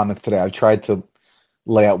comments today, I've tried to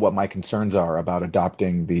lay out what my concerns are about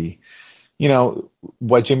adopting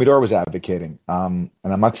what Jimmy Dore was advocating. And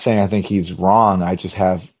I'm not saying I think he's wrong. I just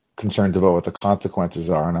have concerns about what the consequences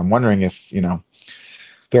are. And I'm wondering if,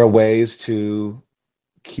 there are ways to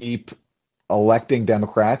keep electing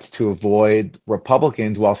Democrats to avoid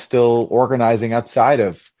Republicans while still organizing outside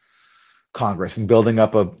of Congress and building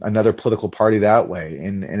up another political party that way.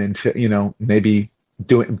 And into, maybe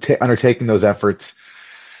undertaking those efforts.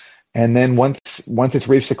 And then once it's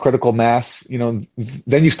reached a critical mass, then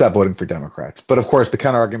you stop voting for Democrats. But of course, the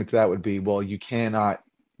counter argument to that would be, well, you cannot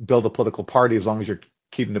build a political party as long as you're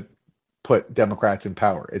keeping to put Democrats in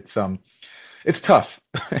power. It's tough.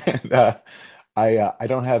 And I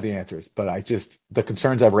don't have the answers, but the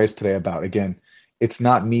concerns I've raised today about, again, it's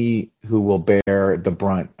not me who will bear the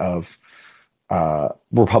brunt of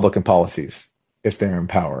Republican policies if they're in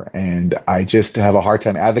power. And I just have a hard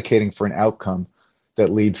time advocating for an outcome that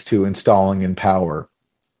leads to installing in power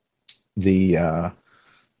the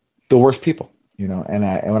worst people, and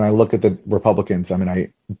when I look at the Republicans, I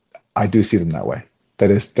mean, I do see them that way.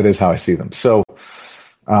 That is how I see them. So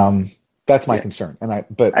that's my concern.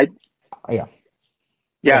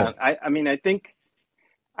 Yeah. I mean, I think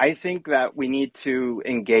that we need to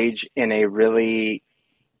engage in a really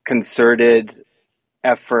concerted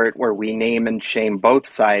effort where we name and shame both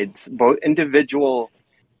sides, both individual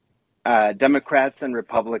Democrats and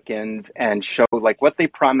Republicans, and show what they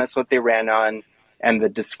promised, what they ran on, and the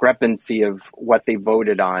discrepancy of what they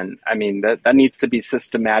voted on. I mean, that needs to be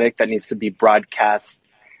systematic. That needs to be broadcast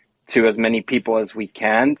to as many people as we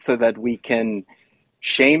can, so that we can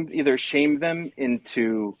either shame them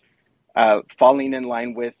into falling in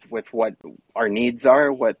line with what our needs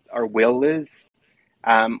are, what our will is,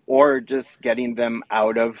 or just getting them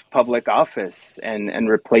out of public office and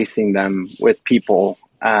replacing them with people,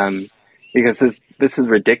 because this is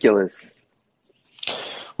ridiculous.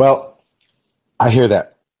 Well, I hear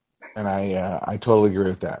that, and I totally agree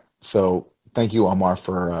with that. So thank you, Omar,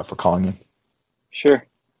 for calling in. Sure.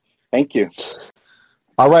 Thank you.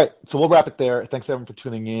 All right, so we'll wrap it there. Thanks everyone for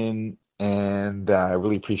tuning in, and I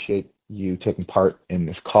really appreciate you taking part in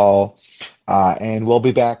this call. And we'll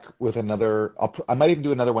be back with another. I might even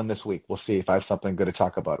do another one this week. We'll see if I have something good to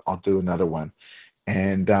talk about. I'll do another one.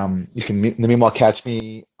 And you can, in the meanwhile, catch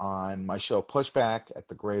me on my show Pushback at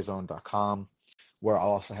thegrayzone.com, where I'll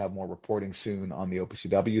also have more reporting soon on the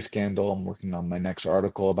OPCW scandal. I'm working on my next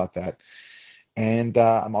article about that. And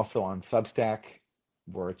I'm also on Substack,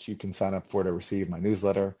 which you can sign up for to receive my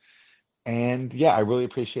newsletter. And yeah, I really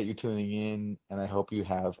appreciate you tuning in, and I hope you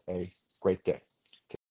have a great day.